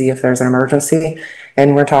be easy if there's an emergency.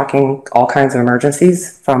 And we're talking all kinds of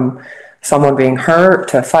emergencies, from someone being hurt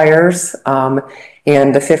to fires. And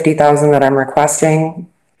the 50,000 that I'm requesting,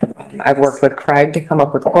 I've worked with Craig to come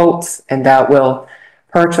up with quotes, and that will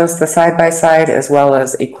purchase the side-by-side as well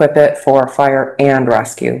as equip it for fire and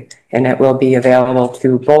rescue. And it will be available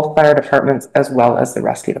to both fire departments as well as the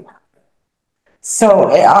rescue department.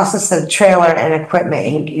 So it also said trailer and equipment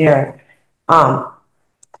and gear.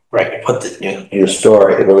 Right, you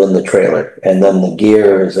store it within the trailer, and then the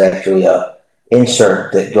gear is actually a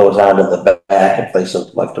insert that goes onto the back in place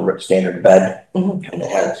of like the standard bed. And it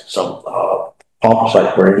has some pumps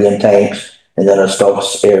like Meridian tanks, and then a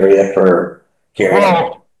stokes area for carrying.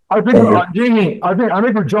 Well, I think, Jamie, I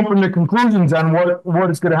think we're jumping to conclusions on what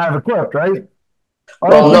it's gonna have equipped, right?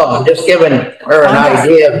 Well, no, I'm just giving her an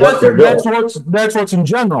idea of what they're doing. That's what's in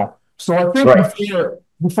general. So I think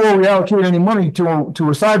before we allocate any money to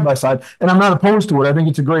a side-by-side, and I'm not opposed to it, I think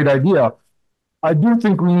it's a great idea. I do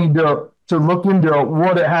think we need to look into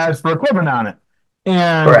what it has for equipment on it.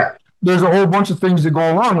 And there's a whole bunch of things that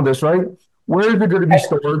go along with this, right? Where is it going to be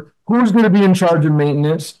stored? Who's going to be in charge of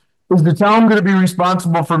maintenance? Is the town going to be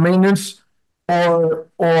responsible for maintenance, or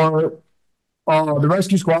the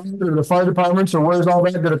rescue squad or the fire departments, or where's all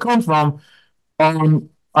that going to come from?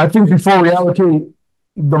 I think before we allocate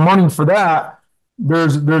the money for that,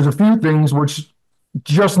 there's a few things which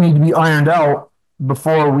just need to be ironed out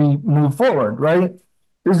before we move forward, right?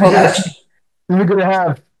 Is it going to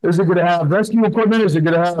have rescue equipment? Is it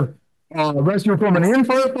going to have rescue equipment and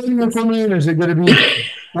firefighting equipment? Is it going to be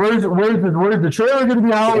where's the trailer going to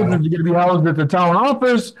be housed? Is it going to be housed at the town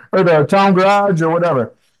office or the town garage or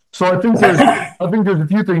whatever? So I think there's a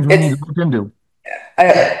few things we need to look into.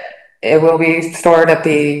 It will be stored at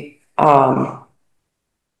the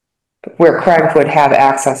where Craig would have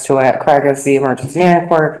access to it. Craig is the emergency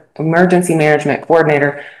management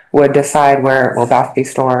coordinator, would decide where it will best be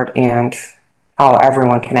stored and how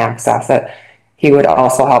everyone can access it. He would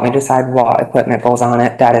also help me decide what equipment goes on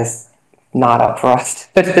it. That is not up for us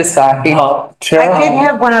to decide. I did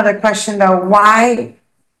have one other question though. Why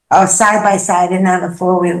a side-by-side and not a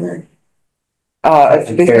four-wheeler?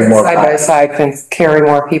 Because side-by-side can carry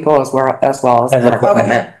more people as well as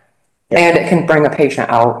equipment. And it can bring a patient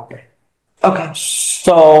out. Okay.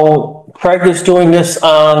 So Craig is doing this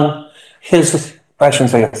on his, I shouldn't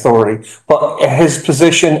say authority, but his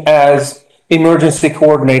position as emergency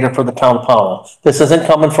coordinator for the town of Pownal. This isn't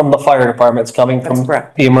coming from the fire department, it's coming from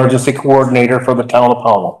the emergency coordinator for the town of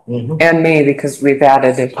Pownal. And me, because we've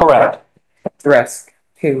added a risk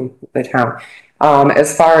to the town.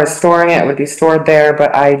 As far as storing it, it would be stored there,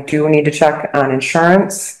 but I do need to check on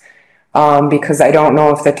insurance, because I don't know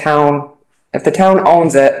if the town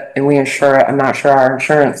owns it and we insure it, I'm not sure our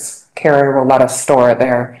insurance carrier will let us store it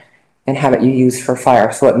there and have it used for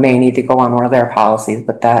fire. So it may need to go on one of their policies,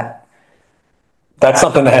 but that's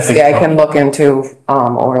something that I can look into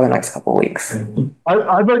over the next couple of weeks.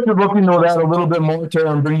 I'd like to look into that a little bit more,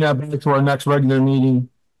 Tara, and bring that back to our next regular meeting.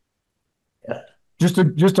 Just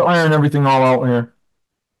to iron everything all out here.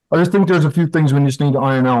 I just think there's a few things we just need to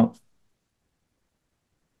iron out.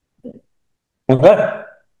 Okay.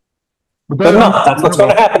 Good enough. That's what's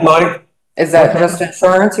going to happen, Marty. Is that just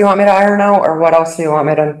insurance you want me to iron out, or what else do you want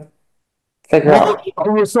me to figure out?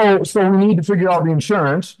 So we need to figure out the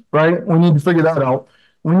insurance, right? We need to figure that out.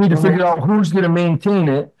 We need to figure out who's gonna maintain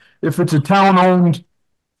it. If it's a town-owned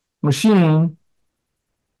machine,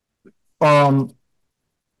 that,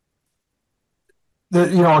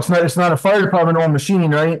 it's not a fire department-owned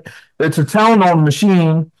machine, right? It's a town-owned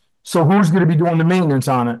machine, so who's gonna be doing the maintenance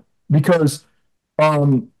on it? Because,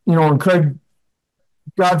 and Craig,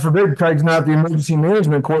 God forbid, Craig's not the emergency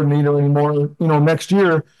management coordinator anymore, next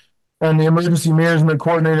year. And the emergency management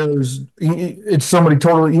coordinator it's somebody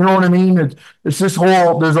totally, you know what I mean? It's this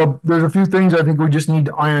whole, there's a few things I think we just need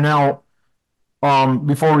to iron out.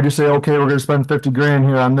 Before we just say, okay, we're gonna spend 50 grand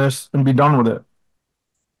here on this and be done with it.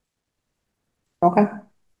 Okay.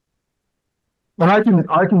 And I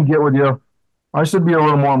can get with you. I should be a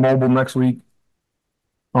little more mobile next week.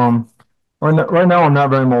 Right now I'm not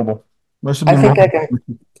very mobile. I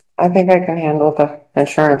think I can handle the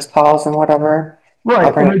insurance calls and whatever.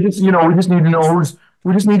 Right, and we just need to know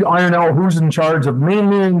we just need to iron out who's in charge of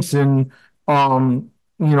maintenance and, all,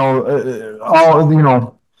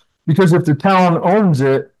 because if the town owns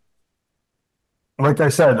it, like I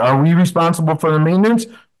said, are we responsible for the maintenance?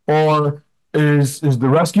 Or is the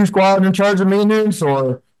rescue squad in charge of maintenance,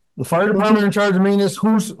 or the fire department in charge of maintenance?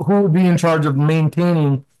 Who would be in charge of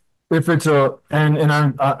maintaining if it's and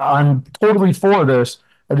I'm totally for this.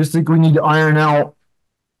 I just think we need to iron out,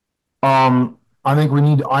 I think we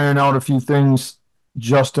need to iron out a few things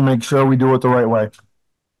just to make sure we do it the right way.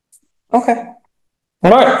 Okay.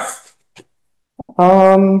 All right.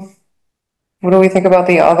 What do we think about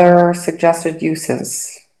the other suggested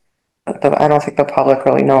uses? I don't think the public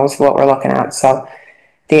really knows what we're looking at, so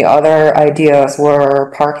the other ideas were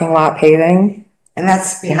parking lot paving. And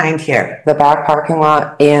that's behind here. The back parking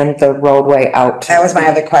lot and the roadway out. That was my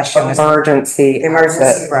other question. Emergency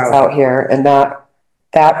road out here, and that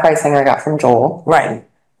pricing I got from Joel. Right.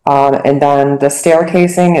 And then the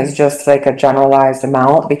staircasing is just like a generalized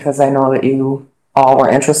amount, because I know that you all were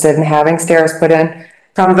interested in having stairs put in.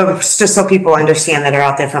 Just so people understand that are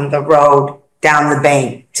out there, from the road down the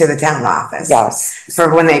bank to the town office. Yes.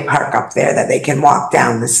 For when they park up there, that they can walk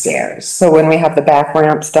down the stairs. So when we have the back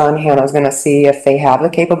ramps done, Hannah's gonna see if they have the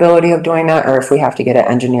capability of doing that, or if we have to get it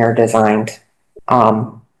engineer designed,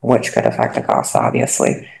 which could affect the cost,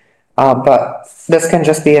 obviously. But this can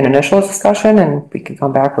just be an initial discussion, and we can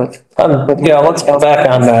come back with. Yeah, let's go back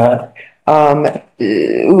on that. The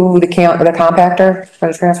compactor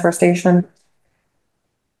for the transfer station.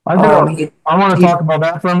 I want to talk about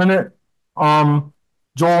that for a minute.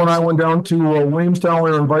 Joel and I went down to Williamstown.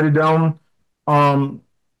 We were invited down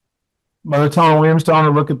by the town of Williamstown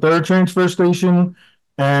to look at their transfer station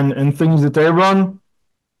and things that they run,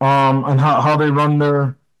 and how they run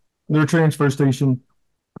their transfer station.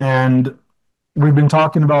 And we've been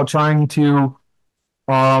talking about trying to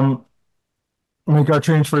make our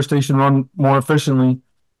transfer station run more efficiently.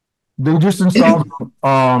 They just installed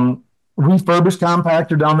refurbished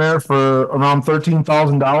compactor down there for around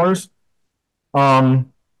 $13,000.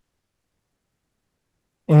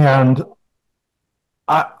 And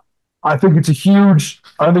I think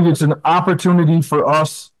it's an opportunity for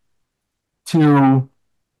us to,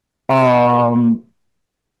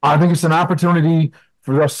 I think it's an opportunity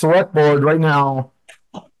for the select board right now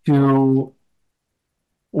to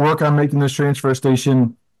work on making this transfer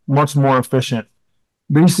station much more efficient.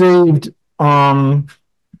 They saved approximately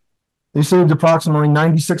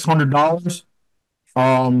 $9,600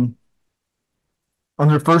 on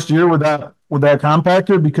their first year with that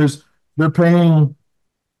compactor, because they're paying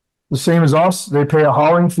the same as us. They pay a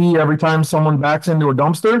hauling fee every time someone backs into a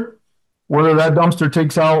dumpster, whether that dumpster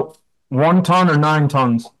takes out 1 ton or 9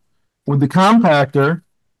 tons. With the compactor,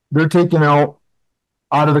 they're taking out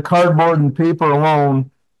of the cardboard and paper alone,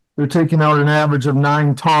 they're taking out an average of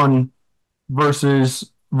 9 ton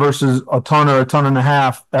versus a ton or a ton and a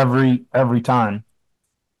half every time.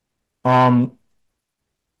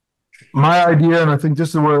 My idea, and I think this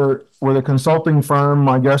is where the consulting firm,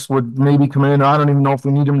 I guess, would maybe come in. I don't even know if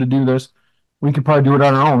we need them to do this. We could probably do it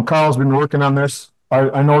on our own. Carl's been working on this.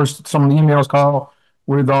 I noticed some of the emails, Carl,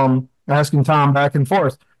 with asking Tom back and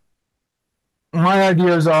forth. My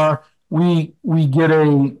ideas are we get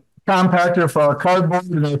a compactor for our cardboard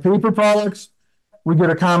and our paper products. We get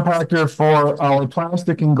a compactor for our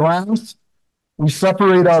plastic and glass. We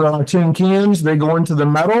separate out our tin cans. They go into the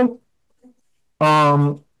metal.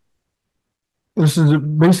 This is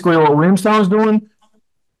basically what Williamstown is doing.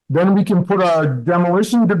 Then we can put our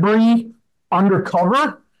demolition debris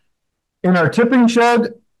undercover in our tipping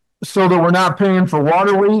shed, so that we're not paying for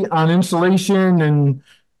water weight on insulation and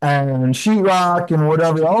sheetrock and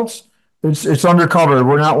whatever else. It's undercover.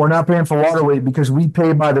 We're not paying for water weight, because we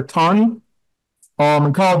pay by the ton.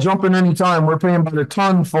 And Carl, jump in anytime. We're paying by the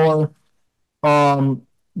ton for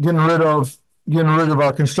getting rid of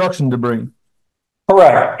our construction debris.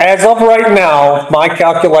 Correct. As of right now, my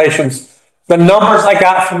calculations, the numbers I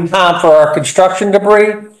got from Tom for our construction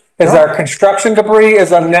debris is our construction debris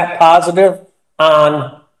is a net positive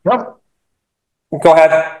on. Yep. Go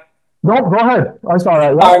ahead. No, go ahead. I saw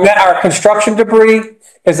that. Yep. Our construction debris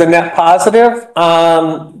is a net positive,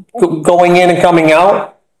 going in and coming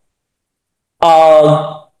out.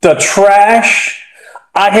 The trash,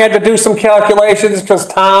 I had to do some calculations because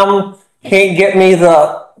Tom can't get me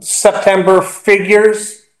the September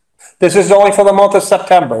figures. This is only for the month of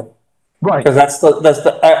September. Right. Because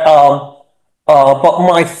but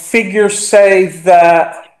my figures say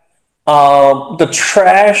that, the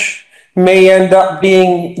trash may end up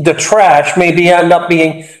being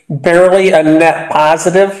barely a net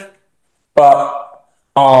positive, but,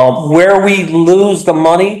 where we lose the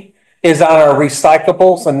money is on our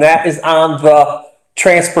recyclables, and that is on the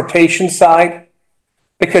transportation side.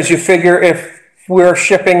 Because you figure if we're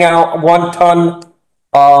shipping out 1 ton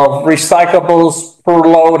of recyclables per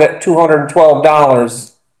load at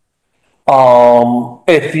 $212,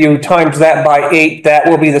 if you times that by 8, that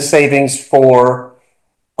will be the savings for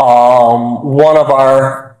one of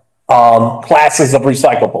our classes of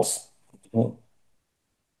recyclables.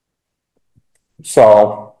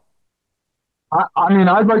 So. I mean,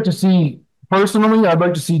 I'd like to see 2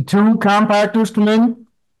 compactors come in,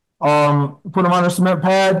 put them on a cement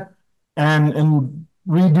pad and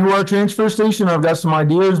redo our transfer station. I've got some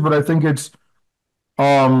ideas, but I think it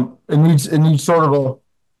needs sort of a.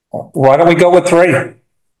 Why don't we go with 3?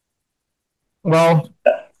 Well,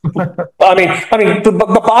 I mean,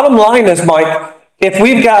 the bottom line is, Mike, if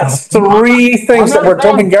we've got 3 things that we're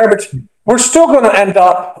dumping garbage, we're still going to end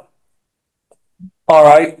up, all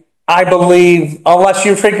right, I believe, unless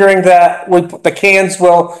you're figuring that the cans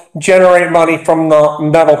will generate money from the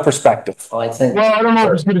metal perspective. Well, I think. Well, I don't know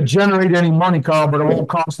if it's going to generate any money, Carl, but it won't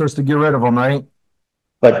cost us to get rid of them, right?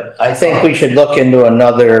 But I think we should look into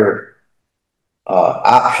another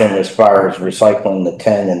option as far as recycling the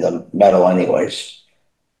tin and the metal anyways.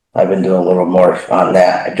 I've been doing a little more on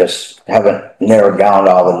that. I just haven't narrowed down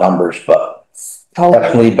all the numbers, but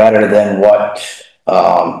definitely better than what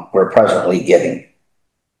we're presently getting.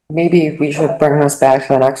 Maybe we should bring this back to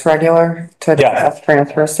the next regular to discuss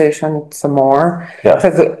transfer station some more.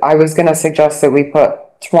 Because I was gonna suggest that we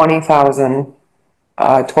put 20,000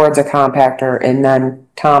 towards a compactor, and then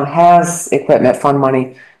Tom has equipment fund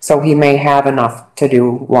money, so he may have enough to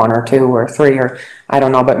do 1 or 2 or 3, or I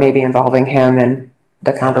don't know, but maybe involving him in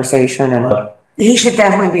the conversation and. He should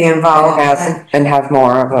definitely be involved. And have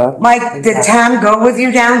more of a. Mike, did Tom go with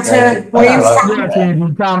you down to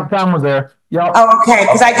Williamstown? Tom was there. Yep. Oh, okay,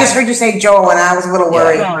 because I just heard you say Joel and I was a little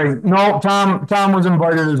worried. Sorry. No, Tom was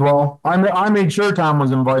invited as well. I made sure Tom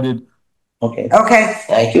was invited. Okay. Okay.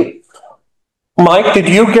 Thank you. Mike, did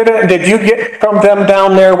you get from them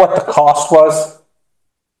down there what the cost was?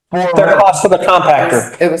 Their cost for the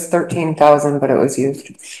compactor? It was 13,000, but it was used.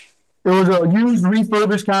 It was a used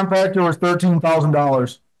refurbished compactor, was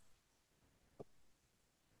 $13,000.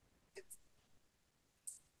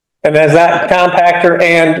 And is that compactor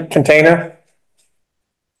and container?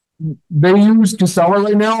 They use Casella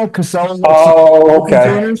right now. Casella. Oh, okay.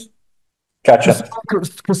 Containers. Gotcha.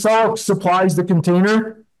 Casella supplies the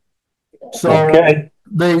container. So okay.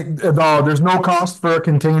 There's no cost for a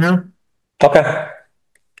container. Okay.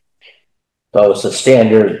 So it's a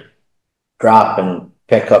standard drop and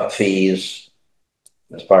pickup fees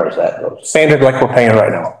as far as that goes. Standard like we're paying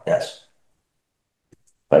right now. Yes.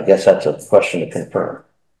 I guess that's a question to confirm.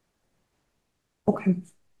 Okay.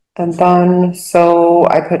 And then, so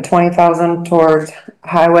I put 20,000 towards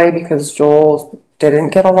highway because Joel didn't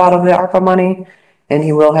get a lot of the ARPA money, and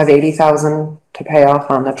he will have 80,000 to pay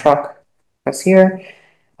off on the truck this year.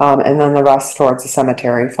 And then the rest towards the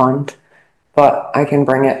cemetery fund, but I can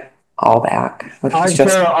bring it all back.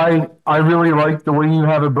 I really like the way you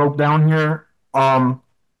have it broke down here. I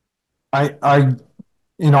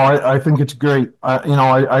think it's great.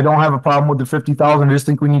 I don't have a problem with the 50,000. I just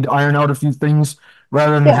think we need to iron out a few things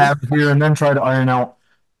rather than have it here and then try to iron out.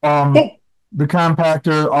 The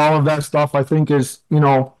compactor, all of that stuff, I think is,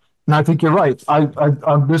 and I think you're right.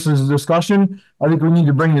 This is a discussion. I think we need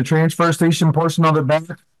to bring the transfer station portion of it back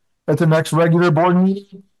at the next regular board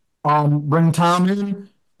meeting. Bring Tom in,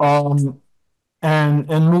 and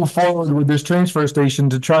move forward with this transfer station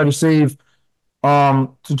to try to save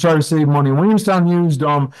money. Williamstown used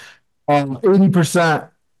 80%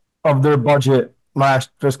 of their budget last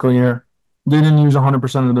fiscal year. They didn't use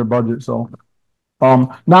 100% of their budget, so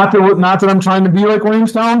not that I'm trying to be like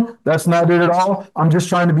Williamstown. That's not it at all. I'm just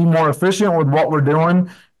trying to be more efficient with what we're doing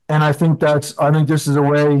And I think this is a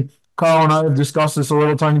way, Carl and I have discussed this a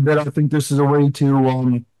little tiny bit. I think this is a way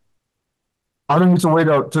to, I think it's a way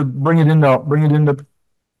to bring it into,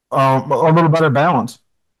 a little better balance.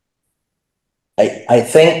 I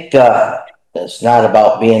think, it's not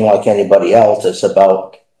about being like anybody else. It's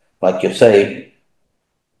about, like you say,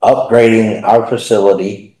 upgrading our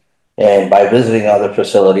facility. And by visiting other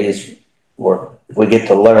facilities, we get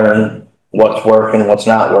to learn what's working, what's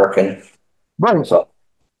not working. Right. So,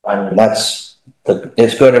 I mean, it's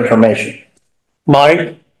good information.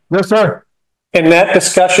 Mike? Yes, sir. In that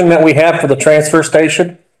discussion that we had for the transfer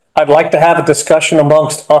station, I'd like to have a discussion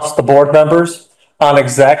amongst us, the board members, on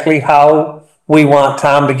exactly how we want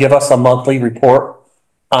Tom to give us a monthly report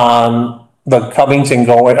on the comings and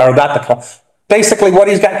going, or not basically what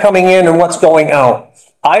he's got coming in and what's going out.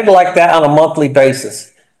 I'd like that on a monthly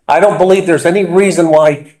basis. I don't believe there's any reason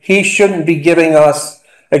why he shouldn't be giving us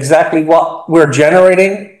exactly what we're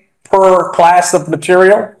generating per class of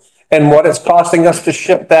material and what it's costing us to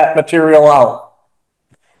ship that material out.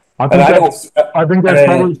 I think that's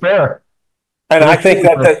totally fair. And I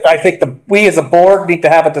think we as a board need to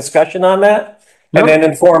have a discussion on that and then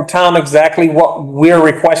inform Tom exactly what we're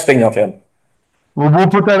requesting of him. Well, we'll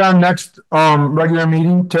put that on next regular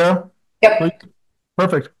meeting, Tara. Yep.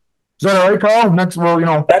 Perfect. Is that all right, Carl? Next,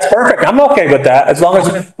 That's perfect. I'm okay with that, as long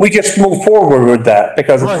as we just move forward with that,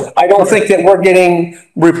 because I don't think that we're getting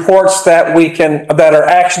reports that are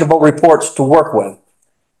actionable reports to work with.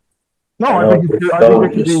 No, I think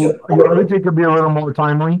it could be a little more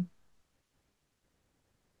timely.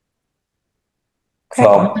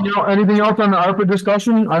 So, anything else on the ARPA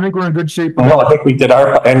discussion? I think we're in good shape. No, I think we did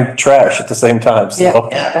ARPA and trash at the same time. So.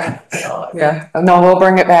 Yeah. No, we'll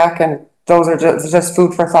bring it back, and those are just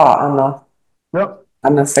food for thought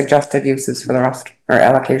on the suggested uses for the rest, or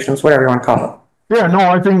allocations, whatever you want to call it. Yeah, no,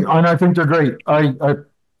 I think they're great. I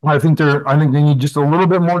think they need just a little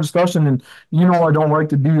bit more discussion, and I don't like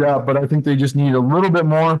to do that, but I think they just need a little bit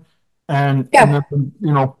more and then,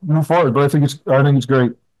 move forward. But I think it's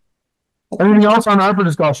great. Anything else on ARPA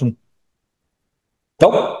discussion?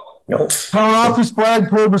 Nope. Town office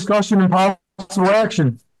flagpole discussion and possible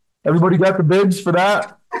action. Everybody got the bids for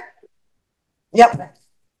that? Yep.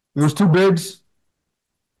 There's 2 bids.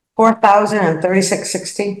 4,000 and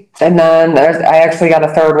 3660. And then I actually got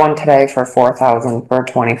a third one today for 4,000 for a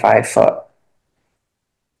 25-foot.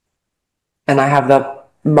 And I have the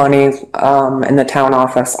money in the town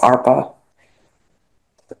office ARPA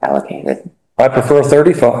allocated. I prefer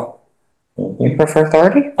 30-foot. You prefer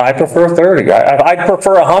 30? I prefer 30. I'd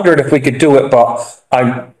prefer 100 if we could do it, but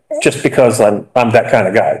I'm just because I'm that kind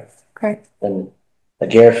of guy. Okay. And the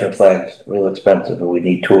Garrison flag's real expensive, and we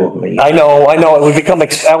need 2 of them. I know, it would become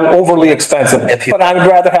overly expensive, but I would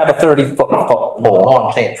rather have a 30-foot pole. Oh,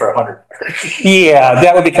 I'm saying for 100. Yeah,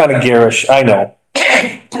 that would be kind of garish, I know.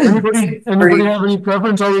 Anybody have any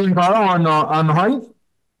preference other than Carl on the height?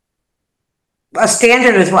 A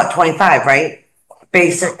standard is what, 25, right?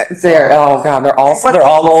 Basic. They're all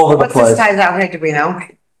over the place. What's the size out here, do we know?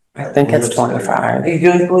 I think it's 25. You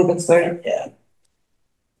do believe it's 30? Yeah.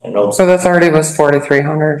 I know. So the 30 was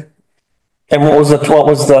 4,300. And what was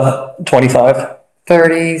the 25?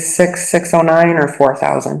 36,609 or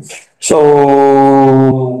 4,000.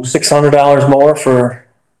 So $600 more for.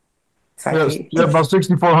 Yeah, about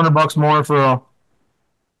 $6,400 more for a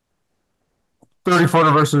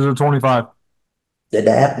 30-footer versus a 25. Did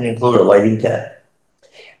that happen to include a lighting tech?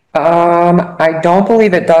 I don't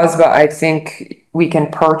believe it does, but I think we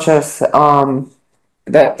can purchase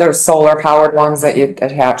that there's solar powered ones that you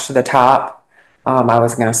attach to the top. I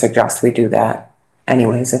was going to suggest we do that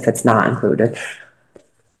anyways if it's not included.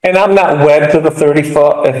 And I'm not wed to the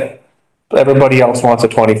 30-foot if everybody else wants a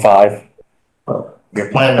 25. Well,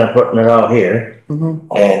 you're planning on putting it out here,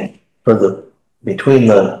 and between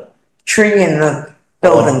the tree and the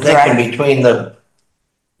building, correct? Between the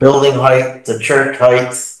building height, the church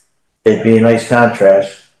height, it'd be a nice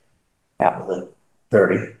contrast. Yeah. With the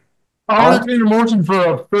 30. I'll entertain a motion for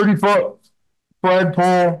a 30-foot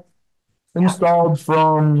flagpole installed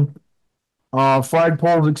from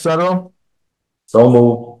flagpoles, etc. So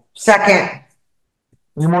move. Second.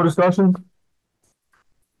 Any more discussion?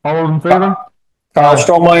 All those in favor?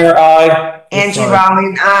 Strohmeyer, aye. Angie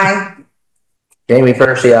Rowling, aye. Jamie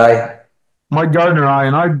Percy, aye. Mike Gardner, aye,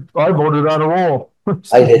 and I voted out of roll.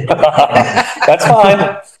 I did. That's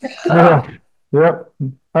fine. Yep.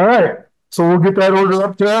 All right. So we'll get that order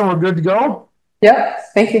up there and we're good to go? Yep.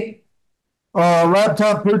 Thank you.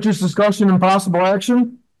 Laptop purchase discussion and possible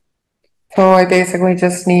action. So I basically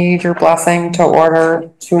just need your blessing to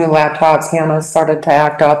order 2 new laptops. Hannah started to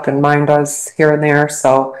act up and mine does here and there.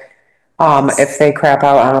 So If they crap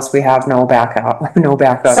out on us, we have no backup, no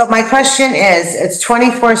backup. So my question is, it's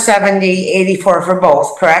 2470, 84 for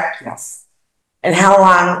both, correct? Yes. And how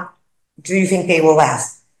long do you think they will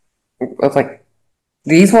last? It's like,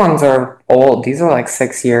 these ones are old. These are like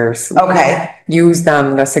 6 years. Okay. Use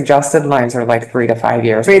them. The suggested lines are like 3 to 5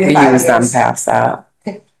 years. 3 to We 5 use them years. past that.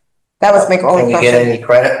 That was my only Can you get question. any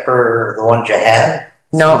credit for the ones you had?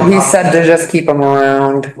 No, he said to just keep them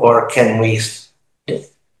around. Or can we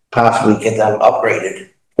possibly get them upgraded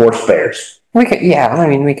for spares? We could, yeah, I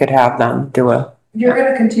mean, we could have them do a, You're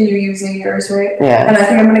gonna continue using yours, right? yeah. And I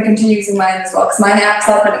think I'm gonna continue using mine as well, cause mine acts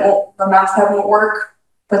up and it won't, the mouse pad won't work,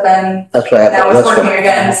 but then That's what now happened. it's working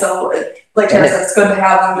again, so like Tara said, it's good to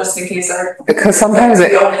have them just in case Because sometimes we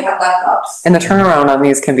it, only have laptops. and the turnaround on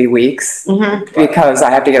these can be weeks. Mm-hmm. Because I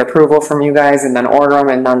have to get approval from you guys and then order them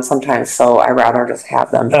and then sometimes, so I rather just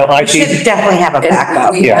have them. You should definitely have a And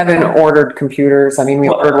backup. we haven't ordered computers. I mean, we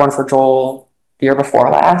ordered one for Joel the year before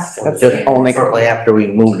last. That's Just the only. shortly after we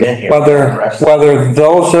moved in here. Whether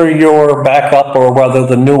those are your backup or whether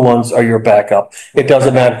the new ones are your backup, it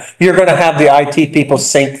doesn't matter. You're gonna have the IT people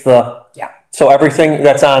sync the. Yeah. So everything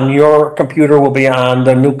that's on your computer will be on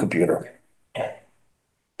the new computer.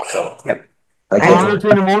 So. Yep. I'll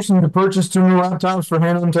entertain a motion to purchase 2 new laptops for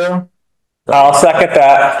Hannah and Tara. I'll second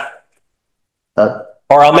that.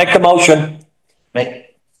 Or I'll make the motion.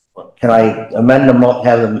 Can I amend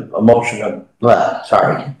have a motion of,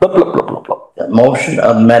 sorry. The motion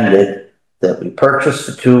amended that we purchase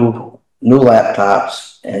the 2 new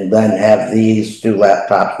laptops and then have these 2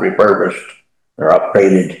 laptops refurbished or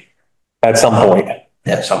upgraded. At some point.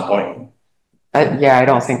 At some point. Yeah, I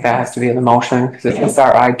don't think that has to be in the motion because it's just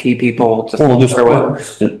our IT people. Just We'll just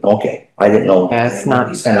okay, I didn't know. Yeah, it's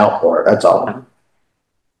not sent out for it, that's all.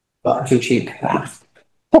 But too cheap.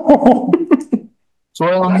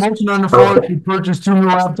 So I have a motion on the floor to purchase 2 new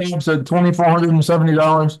laptops at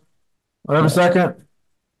 $2,470. I have a second.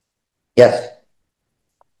 Yes.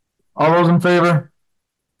 All those in favor?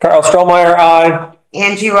 Carl Strohmeyer, aye.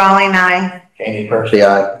 Angie Rowling, aye. Jamie Percy,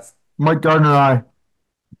 aye. Mike Gardner, aye.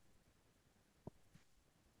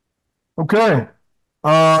 Okay.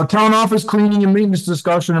 Town office cleaning and maintenance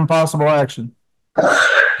discussion and possible action.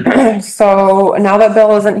 So now that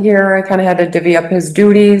Bill isn't here, I kind of had to divvy up his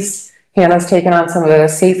duties. Hannah's taken on some of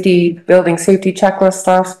the building safety checklist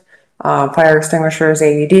stuff, fire extinguishers,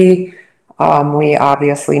 AED. We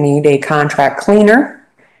obviously need a contract cleaner,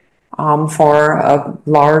 for a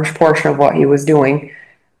large portion of what he was doing.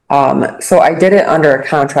 So I did it under a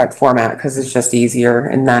contract format because it's just easier.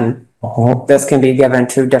 And then this can be given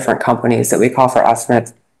to different companies that we call for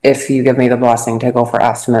estimates. If you give me the blessing to go for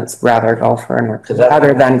estimates, rather than go for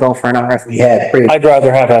an RFP. I'd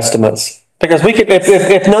rather have estimates. Because we could,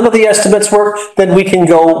 if none of the estimates work, then we can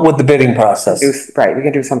go with the bidding process. Right, we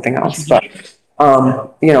can do something else, but,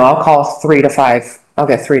 you know, I'll call 3 to 5, I'll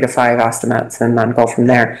get 3 to 5 estimates and then go from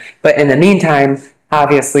there. But in the meantime,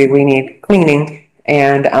 obviously, we need cleaning,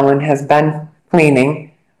 and Ellen has been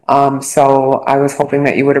cleaning. So I was hoping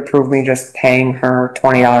that you would approve me just paying her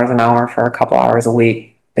 $20 an hour for a couple hours a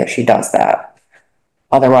week that she does that.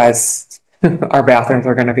 Otherwise, our bathrooms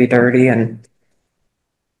are gonna be dirty and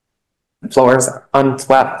floors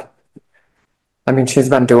unswept. I mean, she's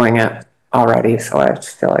been doing it already, so I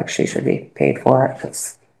just feel like she should be paid for it,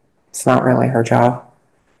 because it's not really her job.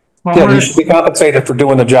 Yeah, you should be compensated for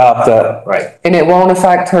doing the job that. Right. And it won't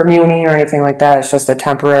affect her muni or anything like that, it's just a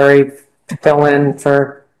temporary fill-in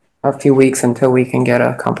for a few weeks until we can get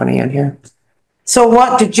a company in here. So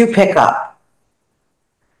what did you pick up?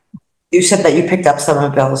 You said that you picked up some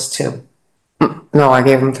of Bill's too. No, I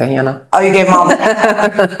gave them to Hannah. Oh, you gave them all?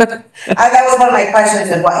 That was one of my questions,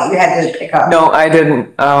 is what you had to pick up. No, I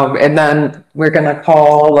didn't. And then we're gonna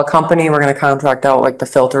call a company, we're gonna contract out like the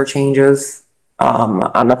filter changes,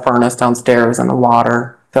 on the furnace downstairs and the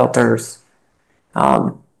water filters.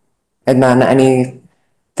 And then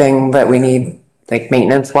anything that we need, like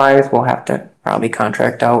maintenance wise, we'll have to probably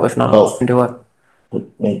contract out if not else can do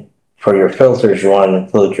it. For your filters, you want to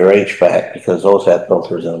include your HVAC because those have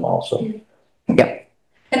filters in them also. Yep.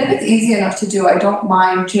 And if it's easy enough to do, I don't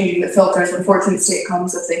mind changing the filters when 14th State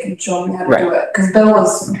comes if they can show me how to do it. Cause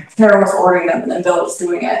Tara was ordering them and then Bill was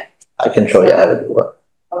doing it. I can show you how to do it.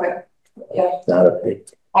 Okay. Yeah. It's not a big.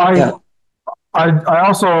 I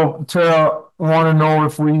also, Tara, want to know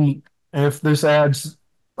if this adds,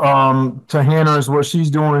 to Hannah's what she's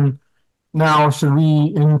doing now, should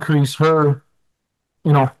we increase her?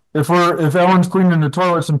 You know, if Ellen's cleaning the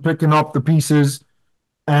toilets and picking up the pieces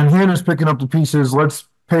and Hannah's picking up the pieces, let's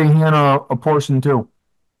pay Hannah a portion too.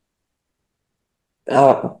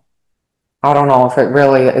 I don't know if it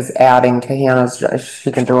really is adding to Hannah's,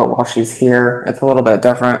 she can do it while she's here. It's a little bit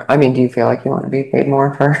different. I mean, do you feel like you want to be paid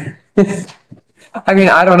more for? I mean,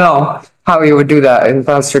 I don't know how you would do that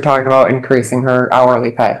unless you're talking about increasing her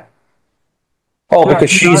hourly pay. Oh, because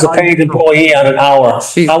she's a paid employee on an hour.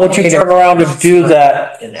 How would you turn around and do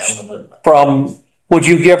that would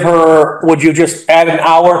you just add an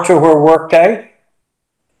hour to her workday?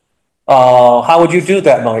 How would you do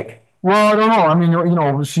that, Mike? Well, I don't know. I mean,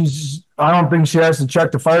 I don't think she has to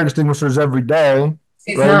check the fire extinguishers every day.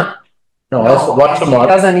 She's right? not. No, that's once a She month.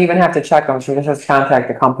 doesn't even have to check them. She just has to contact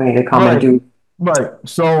the company to come and do. Right,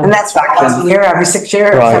 so. And that's once a year, every 6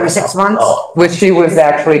 years, every 6 months? Which she was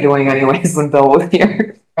actually doing anyways when Bill was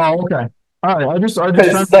here. Oh, okay. All right, I just.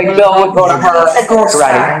 Cause like Bill would go to her. It goes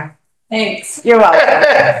Ready. Thanks. You're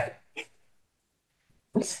welcome.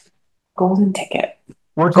 Golden ticket.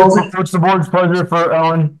 What's the board's pleasure for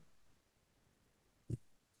Ellen?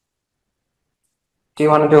 Do you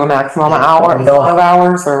want to do a maximum hour, of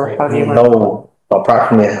hours, or how do you? Know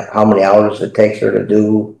approximately how many hours it takes her to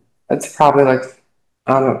do? It's probably like,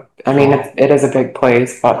 I mean, it is a big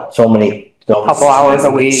place, but so many. Couple hours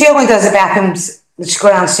a week. She only does the bathrooms, does she go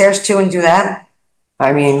downstairs too and do that?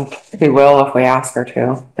 I mean, we will if we ask her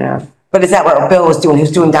to, yeah. But is that what Bill was doing? He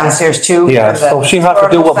was doing downstairs too? Yeah, so she has to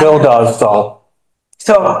do what Bill does, though.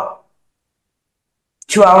 So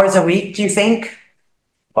 2 hours a week, do you think?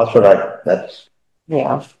 That's.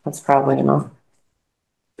 Yeah, that's probably enough.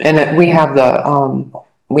 And we have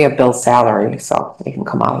we have Bill's salary, so we can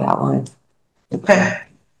come out of that line. Okay.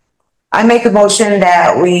 I make a motion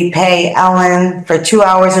that we pay Ellen for 2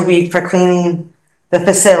 hours a week for cleaning the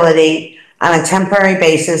facility on a temporary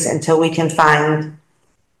basis until we can find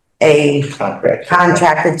a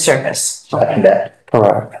contracted service. That.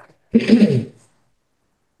 Correct.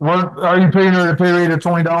 What, are you paying her a pay rate of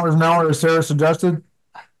 $20 an hour as Sarah suggested?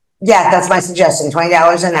 Yeah, that's my suggestion,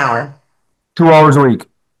 $20 an hour. 2 hours a week?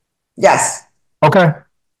 Yes. Okay.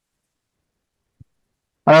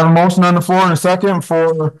 I have a motion on the floor in a second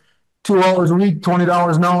for 2 hours a week,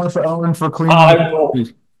 $20 an hour for Ellen for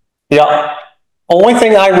cleaning. Yeah. Only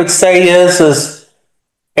thing I would say is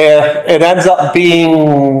if it ends up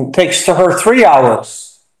takes to her 3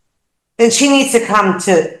 hours. Then she needs to come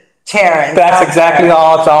to Tara. That's exactly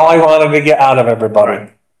all. That's all I wanted to get out of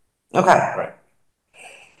everybody. Okay. Right.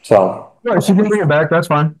 So. Yeah, she can bring it back. That's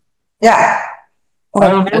fine. Yeah. I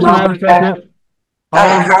have a motion, I have a second.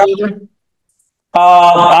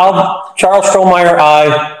 Charles Strohmeyer,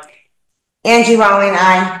 aye. Angie Rowling,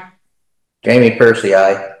 aye. Jamie Percy,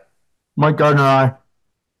 aye. Mike Gardner, aye.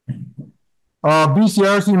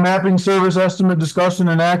 BCRC mapping service estimate discussion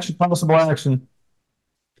and action, possible action.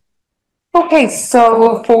 Okay,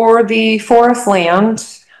 so for the forest land,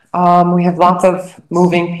 we have lots of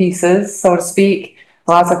moving pieces, so to speak.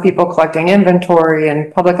 Lots of people collecting inventory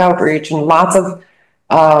and public outreach and lots of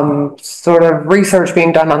sort of research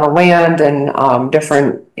being done on the land and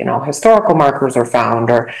different, historical markers are found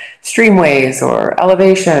or streamways or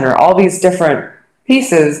elevation or all these different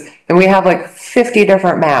pieces. And we have like 50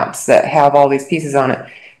 different maps that have all these pieces on it.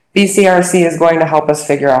 BCRC is going to help us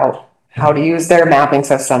figure out how to use their mapping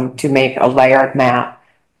system to make a layered map,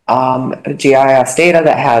 GIS data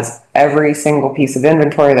that has every single piece of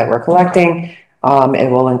inventory that we're collecting. It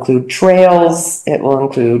will include trails, it will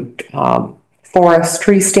include forest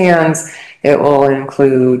tree stands, it will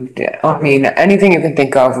include, anything you can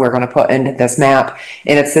think of, we're going to put into this map.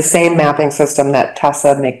 And it's the same mapping system that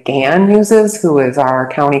Tessa McGann uses, who is our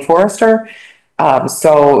county forester.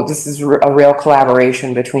 So this is a real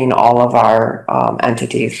collaboration between all of our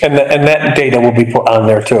entities. And that data will be put on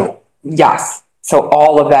there too. Yes. So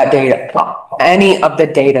all of that data, any of the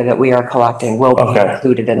data that we are collecting will be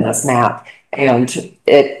included in this map. And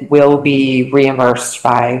it will be reimbursed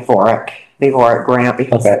by VORIC, the VORIC grant,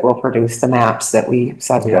 because it will produce the maps that we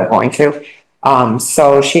said we were going to.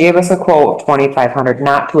 So she gave us a quote of $2,500,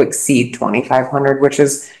 not to exceed $2,500, which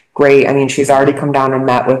is great. I mean, she's already come down and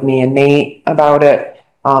met with me and Nate about it,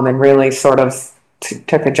 and really sort of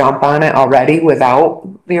took a jump on it already without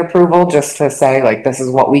the approval, just to say, like, this is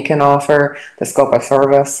what we can offer, the scope of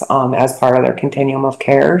service, as part of their continuum of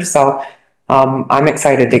care. So I'm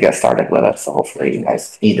excited to get started with it. So hopefully you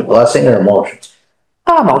guys need a blessing or a motion.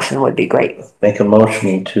 A motion would be great. Make a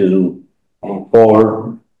motion to move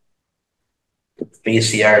forward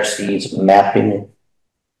BCRC's mapping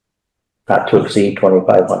not to exceed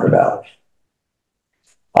 $2,500.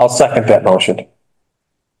 I'll second that motion.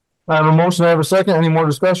 I have a motion, I have a second. Any more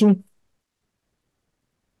discussion?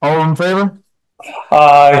 All in favor?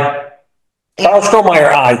 Aye. Charles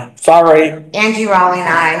Strohmeyer, aye. Sorry. Angie Rowling,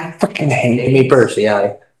 aye. Freaking hate Jamie Percy,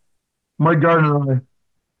 aye. Mike Gardner, aye.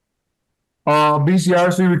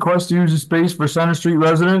 BCRC request to use the space for Center Street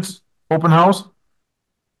residents, open house.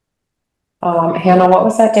 Hannah, what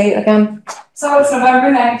was that date again? So it's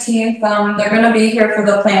November 19th, they're gonna be here for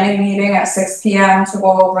the planning meeting at 6 PM to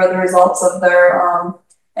go over the results of their,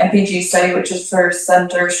 MPG study, which is for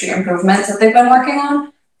Center Street improvements that they've been working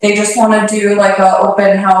on. They just wanna do like a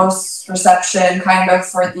open house reception kind of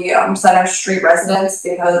for the, Center Street residents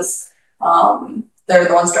because, they're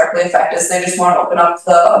the ones directly affected, so they just wanna open up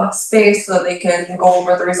the space so that they can go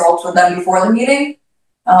over the results with them before the meeting.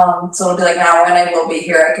 So it'll be like an hour and I will be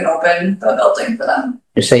here, I can open the building for them.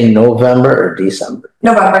 You're saying November or December?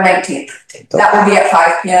 November 19th. That will be at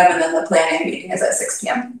 5 PM and then the planning meeting is at 6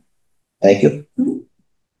 PM. Thank you.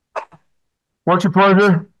 What's your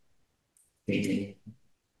pleasure?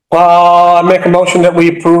 I make a motion that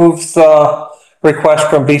we approve the request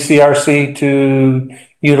from BCRC to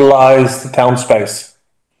utilize the town space.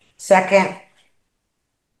 Second.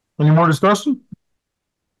 Any more discussion?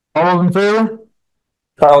 All those in favor?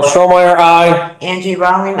 Carl Strohmeyer, aye. Angie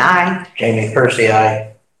Rowling, aye. Jamie Percy,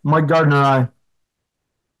 aye. Mike Gardner,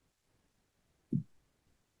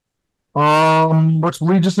 aye. Let's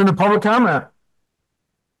lead us into public comment.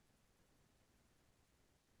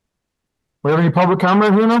 We have any public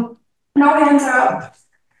comment here now? No hands are up.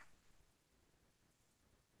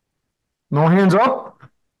 No hands up?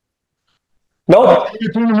 Nope.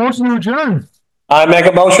 Entertain a motion to adjourn. I make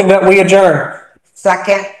a motion that we adjourn.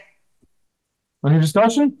 Second. Any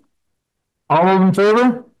discussion? All those in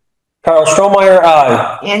favor? Carl Strohmeyer,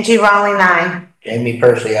 aye. Angie Rowling, aye. Jamie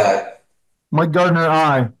Percy, aye. Mike Gardner,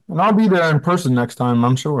 aye. And I'll be there in person next time,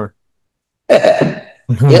 I'm sure. Good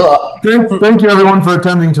luck. Thank you everyone for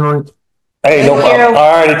attending tonight. Hey, no problem.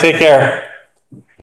 All righty, take care.